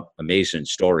about amazing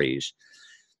stories.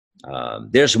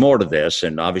 There's more to this,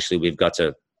 and obviously we've got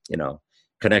to,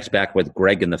 connect back with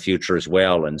Greg in the future as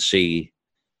well and see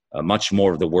much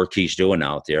more of the work he's doing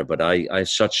out there. But I have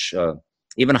such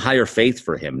even higher faith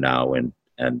for him now,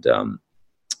 and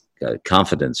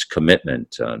confidence,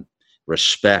 commitment,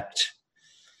 respect.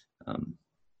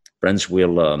 Friends,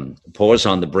 we'll pause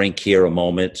on the brink here a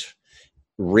moment.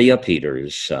 Ria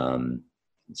Peters,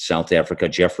 South Africa,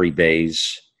 Jeffrey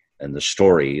Bays, and the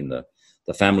story and the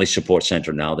Family Support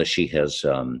Center now that she has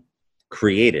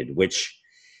created, which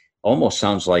almost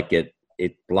sounds like it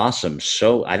blossomed.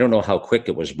 So I don't know how quick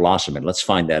it was blossoming. Let's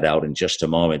find that out in just a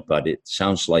moment. But it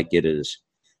sounds like it is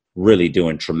really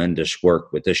doing tremendous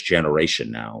work with this generation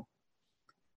now.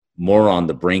 More on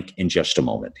the brink in just a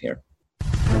moment here.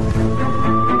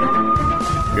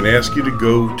 going to ask you to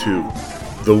go to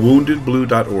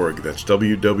thewoundedblue.org. That's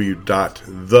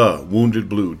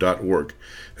www.thewoundedblue.org.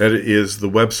 That is the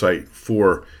website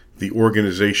for the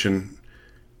organization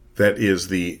that is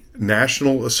the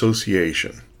National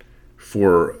Association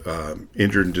for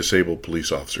Injured and Disabled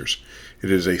Police Officers. It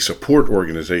is a support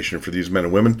organization for these men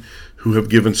and women who have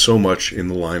given so much in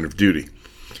the line of duty.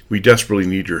 We desperately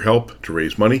need your help to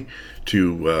raise money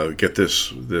to get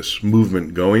this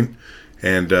movement going.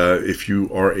 And if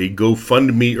you are a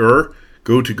GoFundMe-er,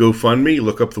 go to GoFundMe,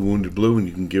 look up The Wounded Blue, and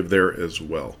you can give there as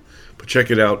well. But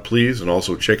check it out, please, and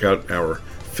also check out our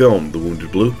film, The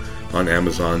Wounded Blue, on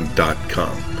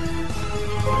Amazon.com.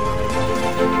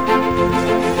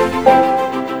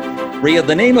 Ria,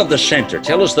 the name of the center.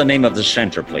 Tell us the name of the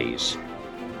center, please.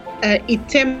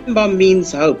 Itemba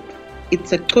means hope.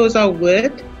 It's a Xhosa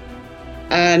word,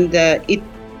 and it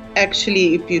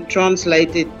actually, if you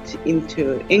translate it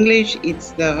into English,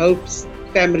 it's the Hope's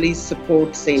Family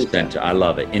Support Center. I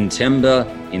love it.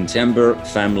 Itemba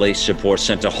Family Support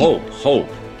Center. Hope.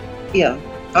 Yeah.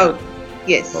 Hope.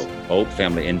 Yes. Hope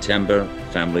Family. Itemba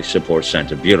Family Support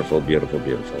Center. Beautiful, beautiful,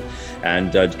 beautiful.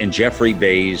 And in Jeffrey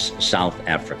Bays, South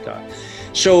Africa.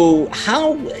 So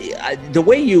how, the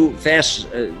way you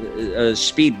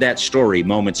speed that story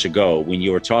moments ago when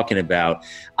you were talking about,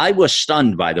 I was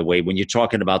stunned, by the way, when you're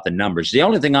talking about the numbers. The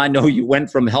only thing I know, you went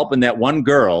from helping that one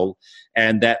girl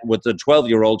and that with the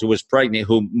 12-year-old who was pregnant,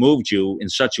 who moved you in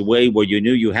such a way where you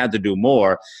knew you had to do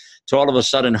more, to all of a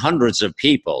sudden hundreds of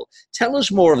people. Tell us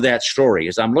more of that story,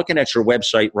 as I'm looking at your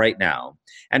website right now.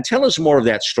 And tell us more of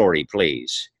that story,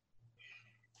 please.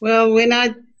 Well, when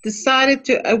I decided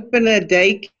to open a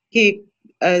daycare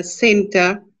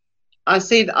center, I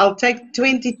said, I'll take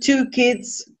 22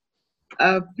 kids.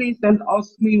 Please don't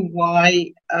ask me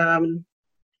why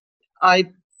I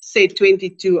said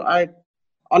 22.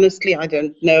 Honestly, I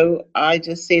don't know. I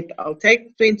just said, I'll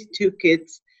take 22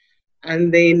 kids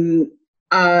and then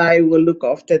I will look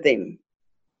after them.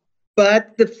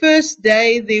 But the first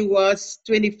day there was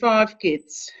 25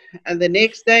 kids, and the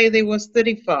next day there was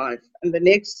 35, and the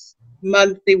next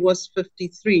month there was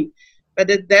 53. But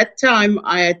at that time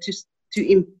I had to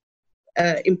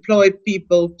employ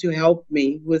people to help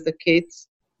me with the kids,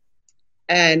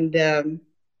 and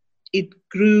it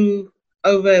grew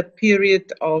over a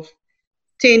period of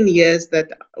 10 years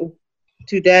that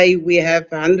today we have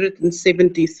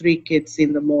 173 kids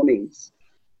in the mornings.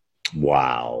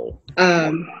 Wow.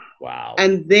 Wow.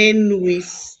 And then we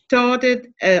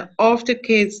started an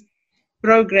aftercare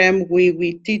program where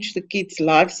we teach the kids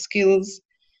life skills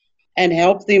and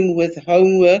help them with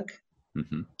homework.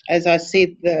 Mm-hmm. As I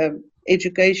said, the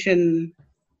education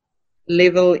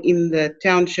level in the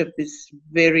township is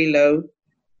very low.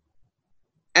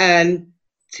 And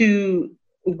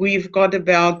we've got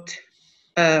about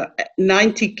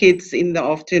 90 kids in the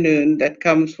afternoon that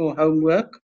comes for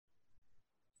homework.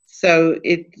 So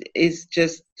it is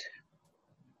just,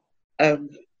 I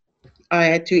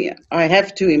have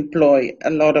to employ a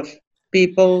lot of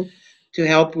people to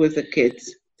help with the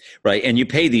kids. Right, and you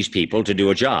pay these people to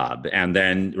do a job, and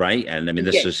then, right, and I mean,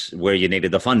 this is where you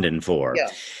needed the funding for. Yeah.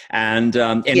 And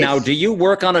now, do you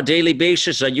work on a daily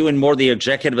basis? Are you in more the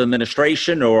executive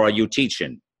administration, or are you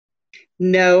teaching?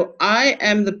 No, I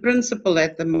am the principal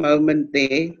at the moment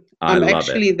there. I'm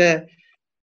actually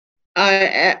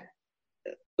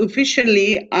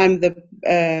officially, I'm the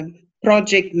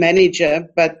project manager,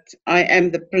 but I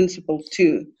am the principal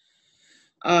too.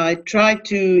 I tried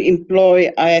to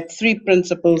employ, I had 3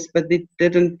 principals, but it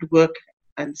didn't work.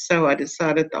 And so I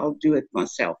decided I'll do it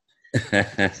myself so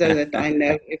that I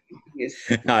know everything is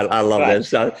I love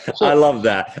this. I love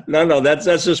that. No, that's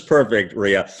just perfect,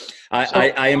 Ria.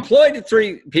 I employed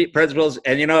 3 principals,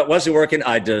 and it wasn't working.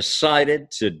 I decided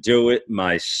to do it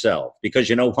myself because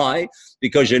you know why?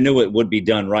 Because you knew it would be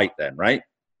done right then, right?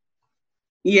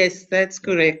 Yes, that's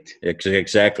correct.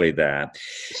 Exactly that.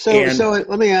 So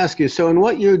let me ask you, so in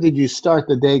what year did you start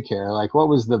the daycare? Like, what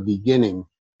was the beginning?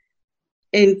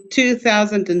 In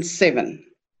 2007.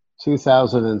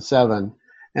 2007.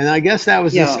 And I guess that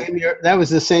was the same year. That was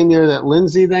the same year that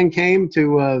Lindsay then came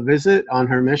to visit on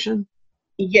her mission?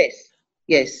 Yes.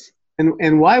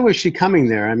 And why was she coming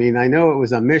there? I mean, I know it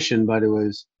was a mission, but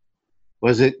was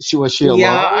she alone?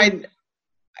 Yeah,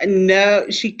 no,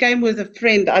 she came with a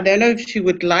friend. I don't know if she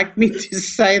would like me to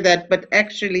say that, but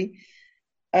actually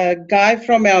a guy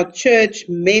from our church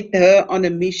met her on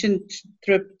a mission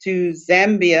trip to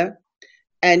Zambia,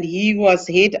 and he was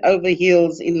head over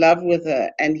heels in love with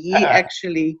her, and he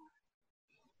actually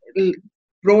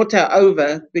brought her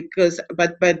over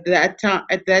but at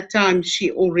that time she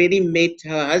already met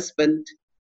her husband,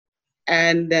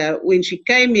 And when she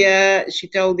came here, she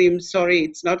told him, sorry,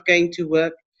 it's not going to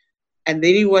work. And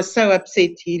then he was so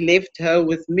upset, he left her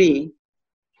with me.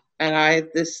 And I had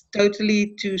this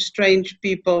totally two strange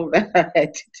people that I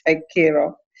had to take care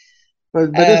of.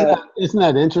 But isn't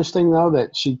that interesting though,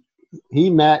 that he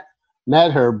met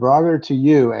her, brought her to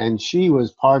you, and she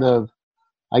was part of,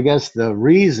 I guess, the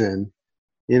reason,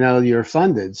 you're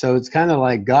funded. So it's kind of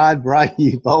like God brought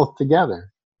you both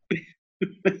together.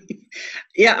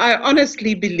 Yeah, I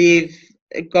honestly believe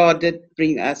God did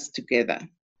bring us together,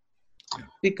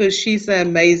 because she's an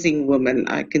amazing woman.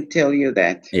 I can tell you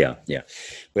that. Yeah.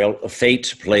 Well,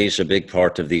 fate plays a big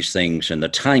part of these things, and the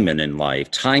timing in life.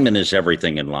 Timing is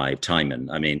everything in life. Timing.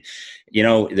 I mean,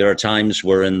 there are times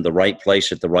we're in the right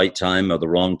place at the right time or the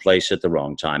wrong place at the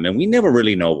wrong time, and we never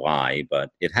really know why,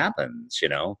 but it happens.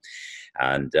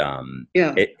 And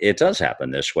it does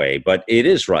happen this way. But it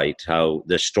is right how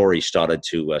this story started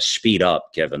to speed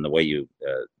up, Kevin, the way you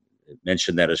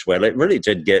mentioned that as well. It really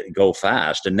did go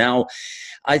fast. And now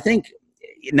I think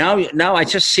now I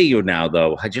just see you now,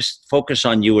 though. I just focus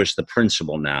on you as the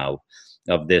principal now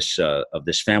of this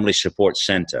family support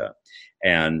center.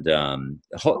 And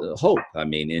Hope, I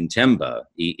mean, in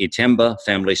Itemba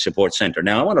Family Support Center.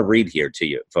 Now, I want to read here to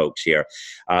you folks here,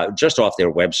 just off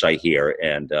their website here,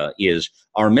 and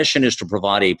our mission is to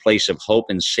provide a place of hope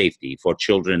and safety for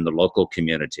children in the local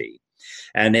community.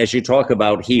 And as you talk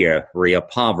about here, Rhea,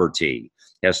 poverty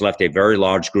has left a very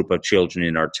large group of children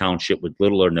in our township with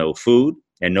little or no food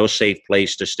and no safe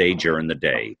place to stay during the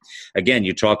day. Again,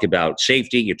 you talk about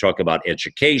safety, you talk about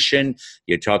education,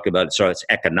 you talk about, so it's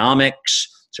economics,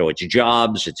 so it's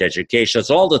jobs, it's education,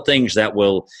 it's all the things that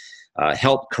will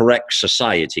help correct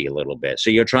society a little bit.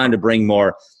 So you're trying to bring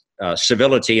more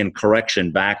civility and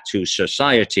correction back to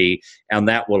society, and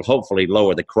that will hopefully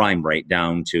lower the crime rate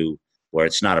down to where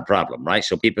it's not a problem, right?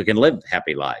 So people can live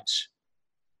happy lives.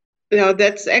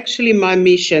 That's actually my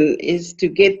mission, is to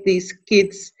get these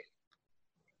kids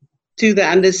to the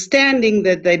understanding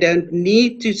that they don't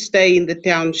need to stay in the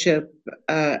township,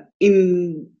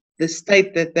 in the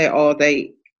state that they are.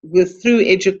 Through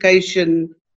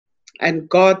education and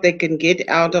God, they can get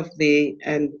out of there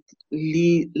and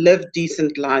live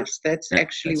decent lives. That's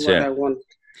actually what I want.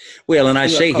 Well, and I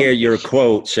say here, your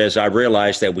quote says, I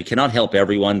realize that we cannot help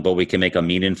everyone, but we can make a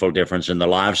meaningful difference in the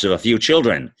lives of a few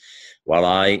children. While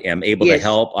I am able to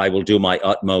help, I will do my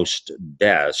utmost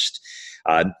best.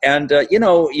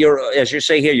 You're, as you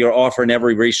say here, you're offering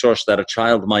every resource that a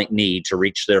child might need to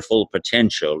reach their full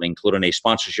potential, including a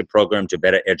sponsorship program to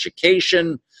better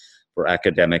education for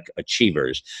academic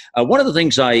achievers. One of the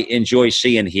things I enjoy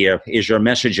seeing here is your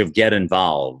message of get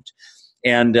involved.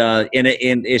 And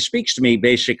it speaks to me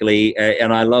basically,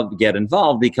 and I love Get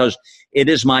Involved because it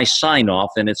is my sign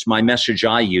off and it's my message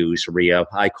I use, Rhea.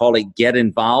 I call it Get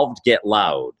Involved, Get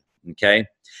Loud. Okay.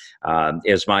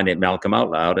 Is mine at Malcolm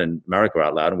Out Loud and America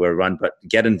Out Loud, and we're run, but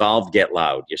Get Involved, Get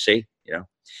Loud, you see,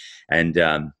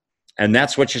 and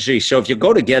that's what you see. So if you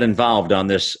go to Get Involved on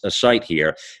this site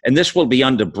here, and this will be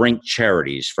under Brink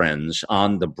Charities, friends,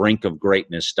 on the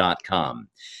brinkofgreatness.com.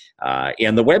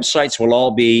 And the websites will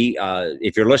all be,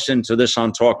 if you're listening to this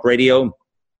on Talk Radio,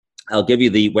 I'll give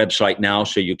you the website now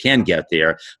so you can get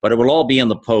there, but it will all be in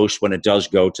the post when it does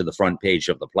go to the front page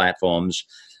of the platforms.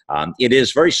 It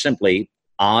is very simply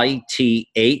ITHEM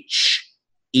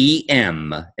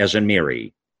as in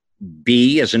Mary,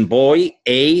 B as in boy,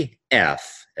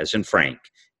 AF as in Frank,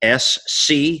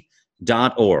 SC.org.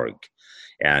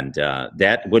 And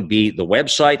that would be the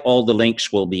website. All the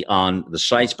links will be on the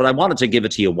sites, but I wanted to give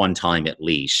it to you one time at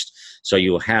least, so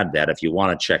you had that if you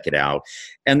want to check it out.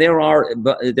 And there are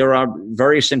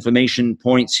various information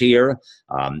points here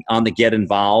on the Get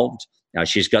Involved.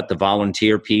 She's got the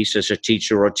volunteer piece as a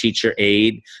teacher or teacher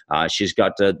aide. She's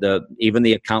got even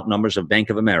the account numbers of Bank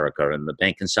of America and the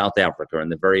bank in South Africa and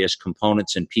the various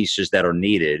components and pieces that are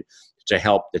needed to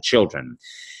help the children.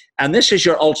 And this is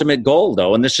your ultimate goal,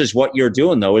 though, and this is what you're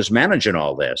doing, though, is managing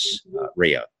all this,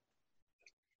 Rhea.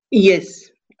 Yes,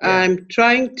 yeah. I'm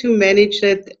trying to manage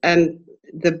it, and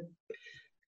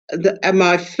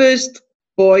my first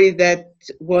boy that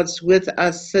was with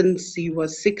us since he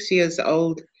was 6 years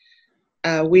old,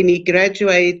 when he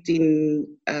graduated in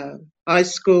high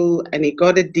school and he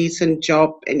got a decent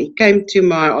job, and he came to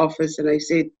my office and I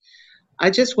said, I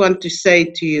just want to say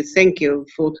to you, thank you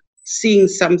for seeing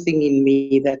something in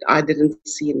me that I didn't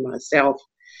see in myself,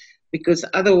 because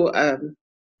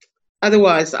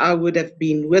otherwise I would have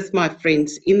been with my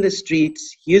friends in the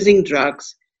streets using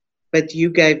drugs, but you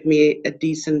gave me a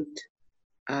decent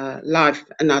life.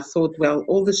 And I thought, well,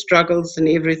 all the struggles and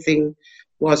everything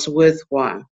was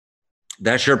worthwhile.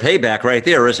 That's your payback right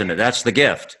there, isn't it? That's the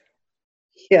gift.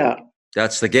 Yeah.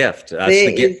 That's the gift. That's There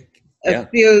the gift. is Yeah. a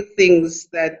few things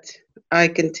that I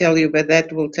can tell you, but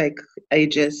that will take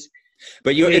ages.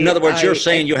 But you, in Where other words, you're I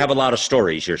saying you have a lot of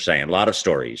stories. You're saying a lot of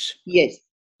stories. yes,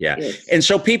 Yeah. yes, And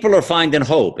so people are finding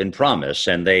hope and promise,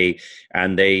 and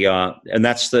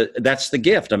that's the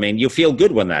gift. I mean, you feel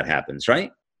good when that happens,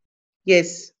 right?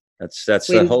 yes. That's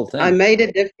the When whole I thing. made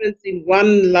a difference in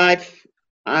one life,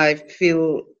 I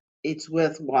feel it's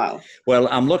worthwhile. Well,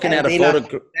 I'm looking at And a then I photo.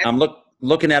 feel that,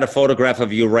 Looking at a photograph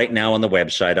of you right now on the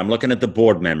website. I'm looking at the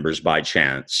board members by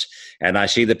chance, and I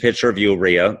see the picture of you,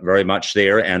 Rhea, very much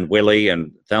there, and Willie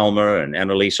and Thelma and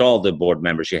Annalise, all the board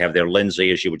members you have there.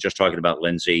 Lindsay, as you were just talking about,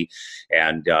 Lindsay,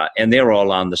 and they're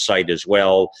all on the site as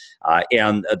well.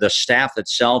 And the staff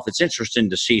itself. It's interesting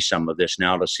to see some of this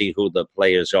now, to see who the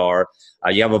players are.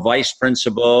 You have a vice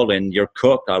principal and your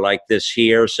cook. I like this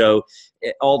here. So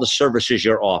all the services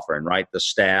you're offering, right? The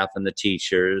staff and the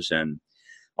teachers and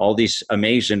all these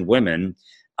amazing women.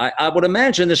 I would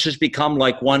imagine this has become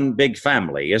like one big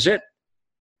family, is it?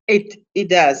 it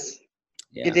does.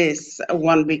 Yeah. It is a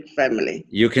one big family.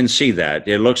 You can see that.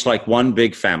 It looks like one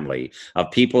big family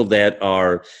of people that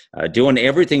are doing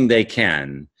everything they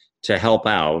can to help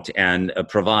out and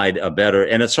provide a better,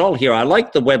 and it's all here. I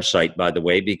like the website, by the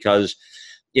way, because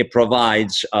it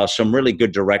provides some really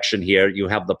good direction here. You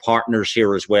have the partners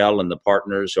here as well, and the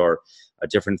partners are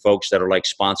different folks that are like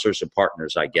sponsors or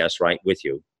partners, I guess, right, with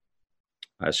you,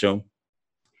 I assume.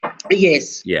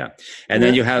 Yes. Yeah, and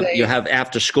then you have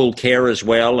after school care as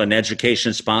well, and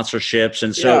education sponsorships,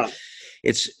 and so Yeah.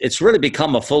 it's really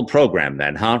become a full program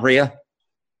then, huh, Rhea?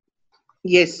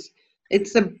 Yes.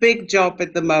 It's a big job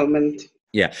at the moment.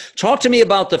 Yeah. Talk to me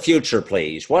about the future,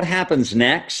 please. What happens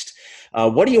next?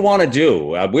 What do you want to do?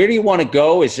 Where do you want to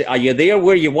go? Are you there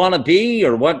where you want to be,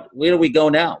 or what? Where do we go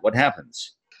now? What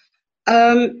happens?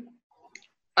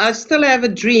 I still have a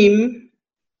dream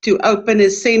to open a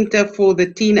center for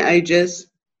the teenagers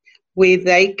where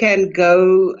they can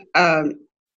go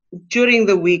during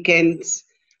the weekends,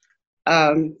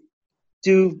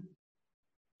 do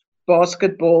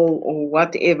basketball or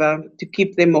whatever to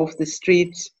keep them off the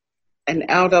streets and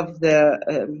out of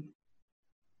the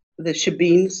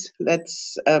shebeens.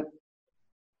 That's a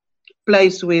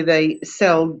place where they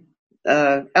sell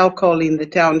alcohol in the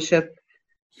township,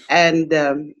 and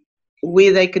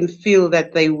where they can feel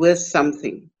that they're worth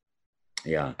something.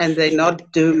 Yeah. And they're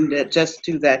not doomed just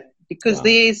to that, because Wow.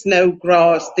 there is no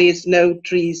grass, there's no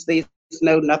trees, there's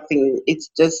no nothing. It's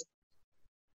just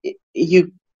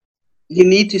you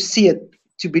need to see it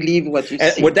to believe what you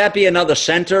see. Would that be another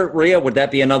center, Rhea? Would that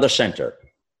be another center?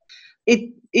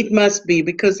 It must be,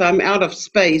 because I'm out of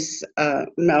space,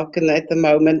 Malcolm, at the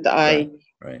moment. I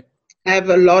Right. have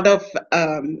a lot of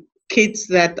kids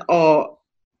that are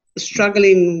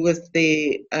struggling with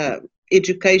their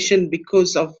education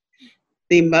because of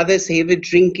their mothers heavy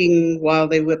drinking while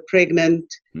they were pregnant,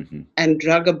 Mm-hmm. and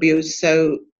drug abuse.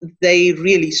 So they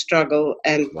really struggle.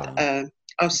 And Wow.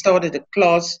 I've started a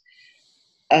class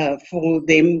for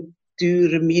them, do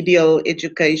remedial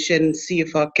education, see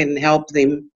if I can help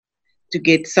them to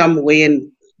get somewhere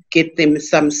and get them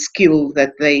some skill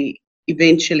that they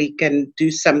eventually can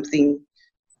do something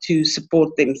to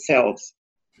support themselves.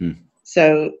 Hmm.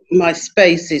 So my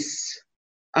space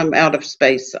I'm out of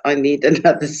space. I need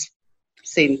another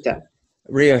center.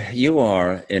 Rhea, you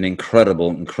are an incredible,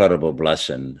 incredible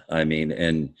blessing. I mean,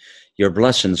 and you're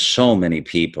blessing so many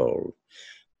people.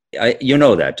 You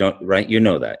know that, right? You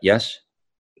know that, yes?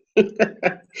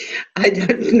 I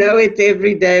don't know it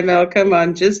every day, Malcolm.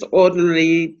 I'm just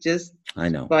ordinary, just I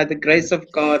know. by the grace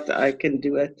of God, I can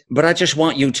do it. But I just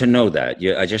want you to know that.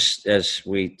 As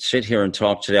we sit here and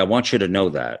talk today, I want you to know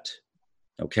that.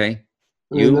 Okay?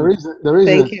 And the reason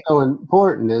Thank it's you. so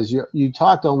important is you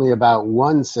talked only about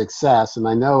one success, and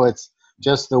I know it's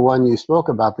just the one you spoke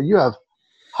about, but you have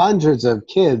hundreds of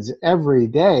kids every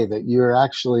day that you're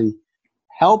actually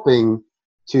helping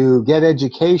to get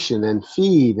education and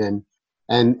feed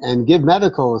and give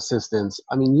medical assistance.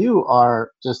 I mean, you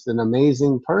are just an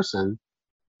amazing person,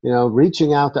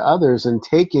 reaching out to others and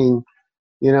taking,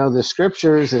 the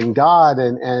scriptures and God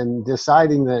and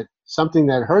deciding that something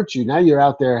that hurts you, now you're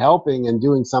out there helping and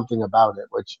doing something about it,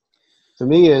 which to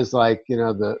me is like,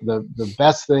 the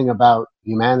best thing about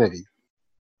humanity.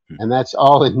 And that's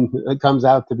all it comes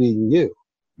out to being you.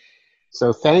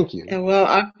 So thank you.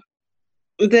 Well,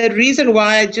 the reason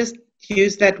why I just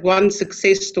used that one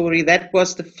success story, that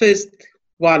was the first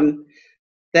one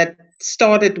that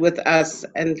started with us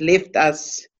and left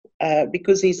us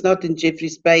because he's not in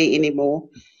Jeffreys Bay anymore.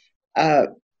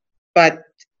 But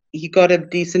he got a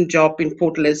decent job in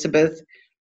Port Elizabeth.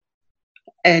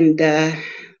 And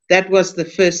that was the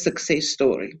first success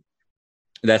story.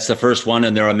 That's the first one,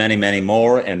 and there are many, many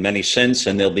more, and many since,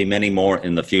 and there'll be many more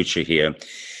in the future here.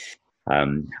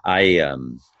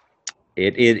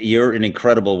 You're an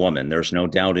incredible woman. There's no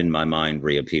doubt in my mind,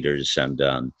 Rhea Peters, and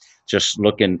just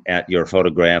looking at your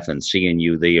photograph and seeing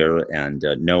you there and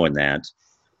knowing that,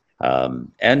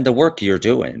 and the work you're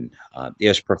doing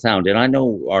is profound. And I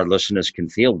know our listeners can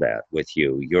feel that with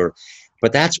you.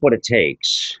 But that's what it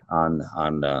takes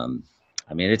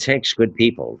it takes good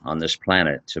people on this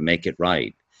planet to make it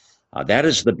right. That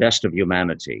is the best of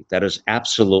humanity. That is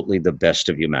absolutely the best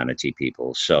of humanity,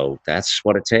 people. So that's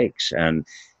what it takes. And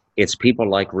it's people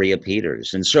like Rhea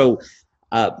Peters. And so,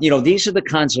 these are the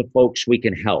kinds of folks we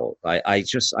can help. I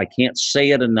can't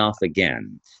say it enough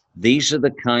again. These are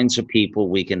the kinds of people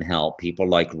we can help, people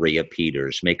like Rhea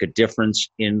Peters, make a difference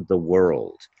in the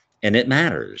world. And it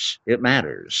matters. It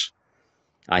matters.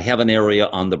 I have an area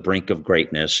on the Brink of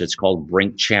Greatness. It's called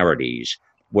Brink Charities,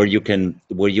 where you can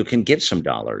give some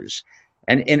dollars.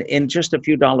 And just a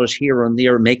few dollars here and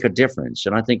there make a difference.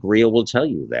 And I think Rhea will tell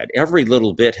you that. Every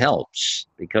little bit helps,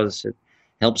 because it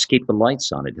helps keep the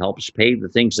lights on. It helps pay the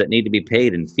things that need to be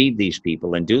paid and feed these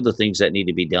people and do the things that need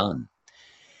to be done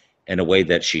in a way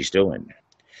that she's doing.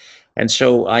 And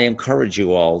so I encourage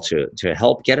you all to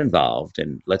help get involved,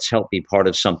 and let's help be part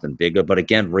of something bigger. But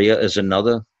again, Rhea is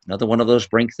another one of those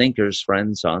Brink thinkers,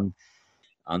 friends, on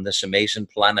this amazing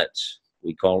planet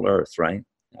we call Earth, right?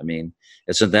 I mean,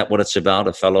 isn't that what it's about?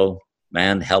 A fellow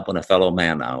man helping a fellow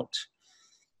man out.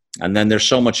 And then there's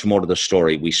so much more to the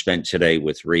story. We spent today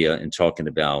with Rhea and talking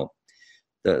about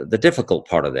the difficult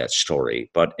part of that story.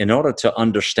 But in order to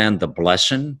understand the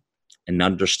blessing and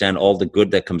understand all the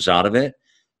good that comes out of it,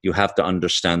 you have to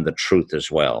understand the truth as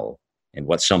well, and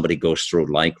what somebody goes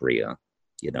through like Rhea,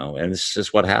 and this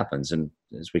is what happens. And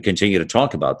as we continue to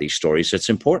talk about these stories, it's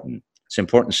important. It's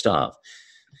important stuff.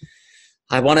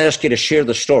 I want to ask you to share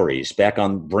the stories back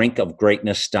on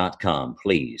brinkofgreatness.com,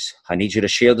 please. I need you to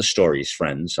share the stories,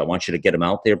 friends. I want you to get them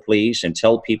out there, please, and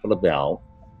tell people about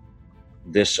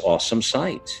this awesome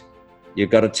site. You've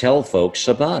got to tell folks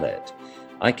about it.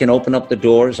 I can open up the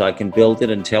doors, I can build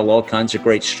it and tell all kinds of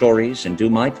great stories and do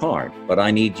my part, but I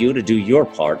need you to do your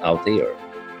part out there.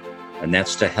 And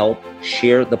that's to help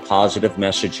share the positive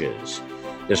messages.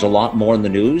 There's a lot more in the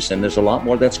news, and there's a lot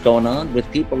more that's going on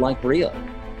with people like Rhea.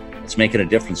 It's making a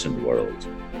difference in the world.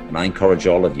 And I encourage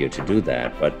all of you to do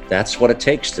that. But that's what it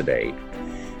takes today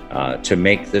to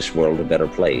make this world a better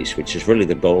place, which is really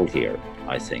the goal here,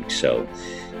 I think. So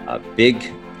big,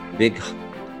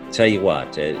 tell you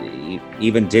what,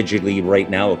 even digitally right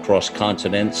now across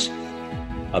continents,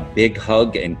 a big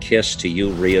hug and kiss to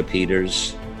you, Rhea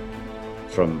Peters,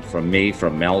 from me,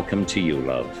 from Malcolm to you,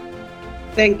 love.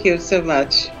 Thank you so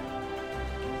much.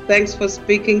 Thanks for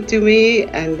speaking to me,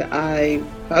 and I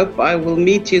hope I will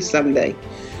meet you someday.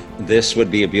 This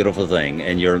would be a beautiful thing.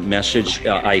 And your message,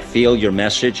 I feel your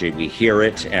message, we hear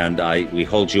it, and we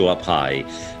hold you up high.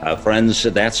 Friends,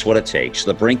 that's what it takes.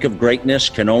 The brink of greatness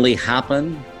can only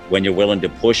happen when you're willing to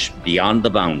push beyond the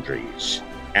boundaries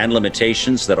and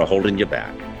limitations that are holding you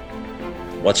back.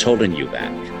 What's holding you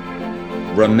back?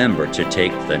 Remember to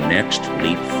take the next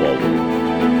leap forward.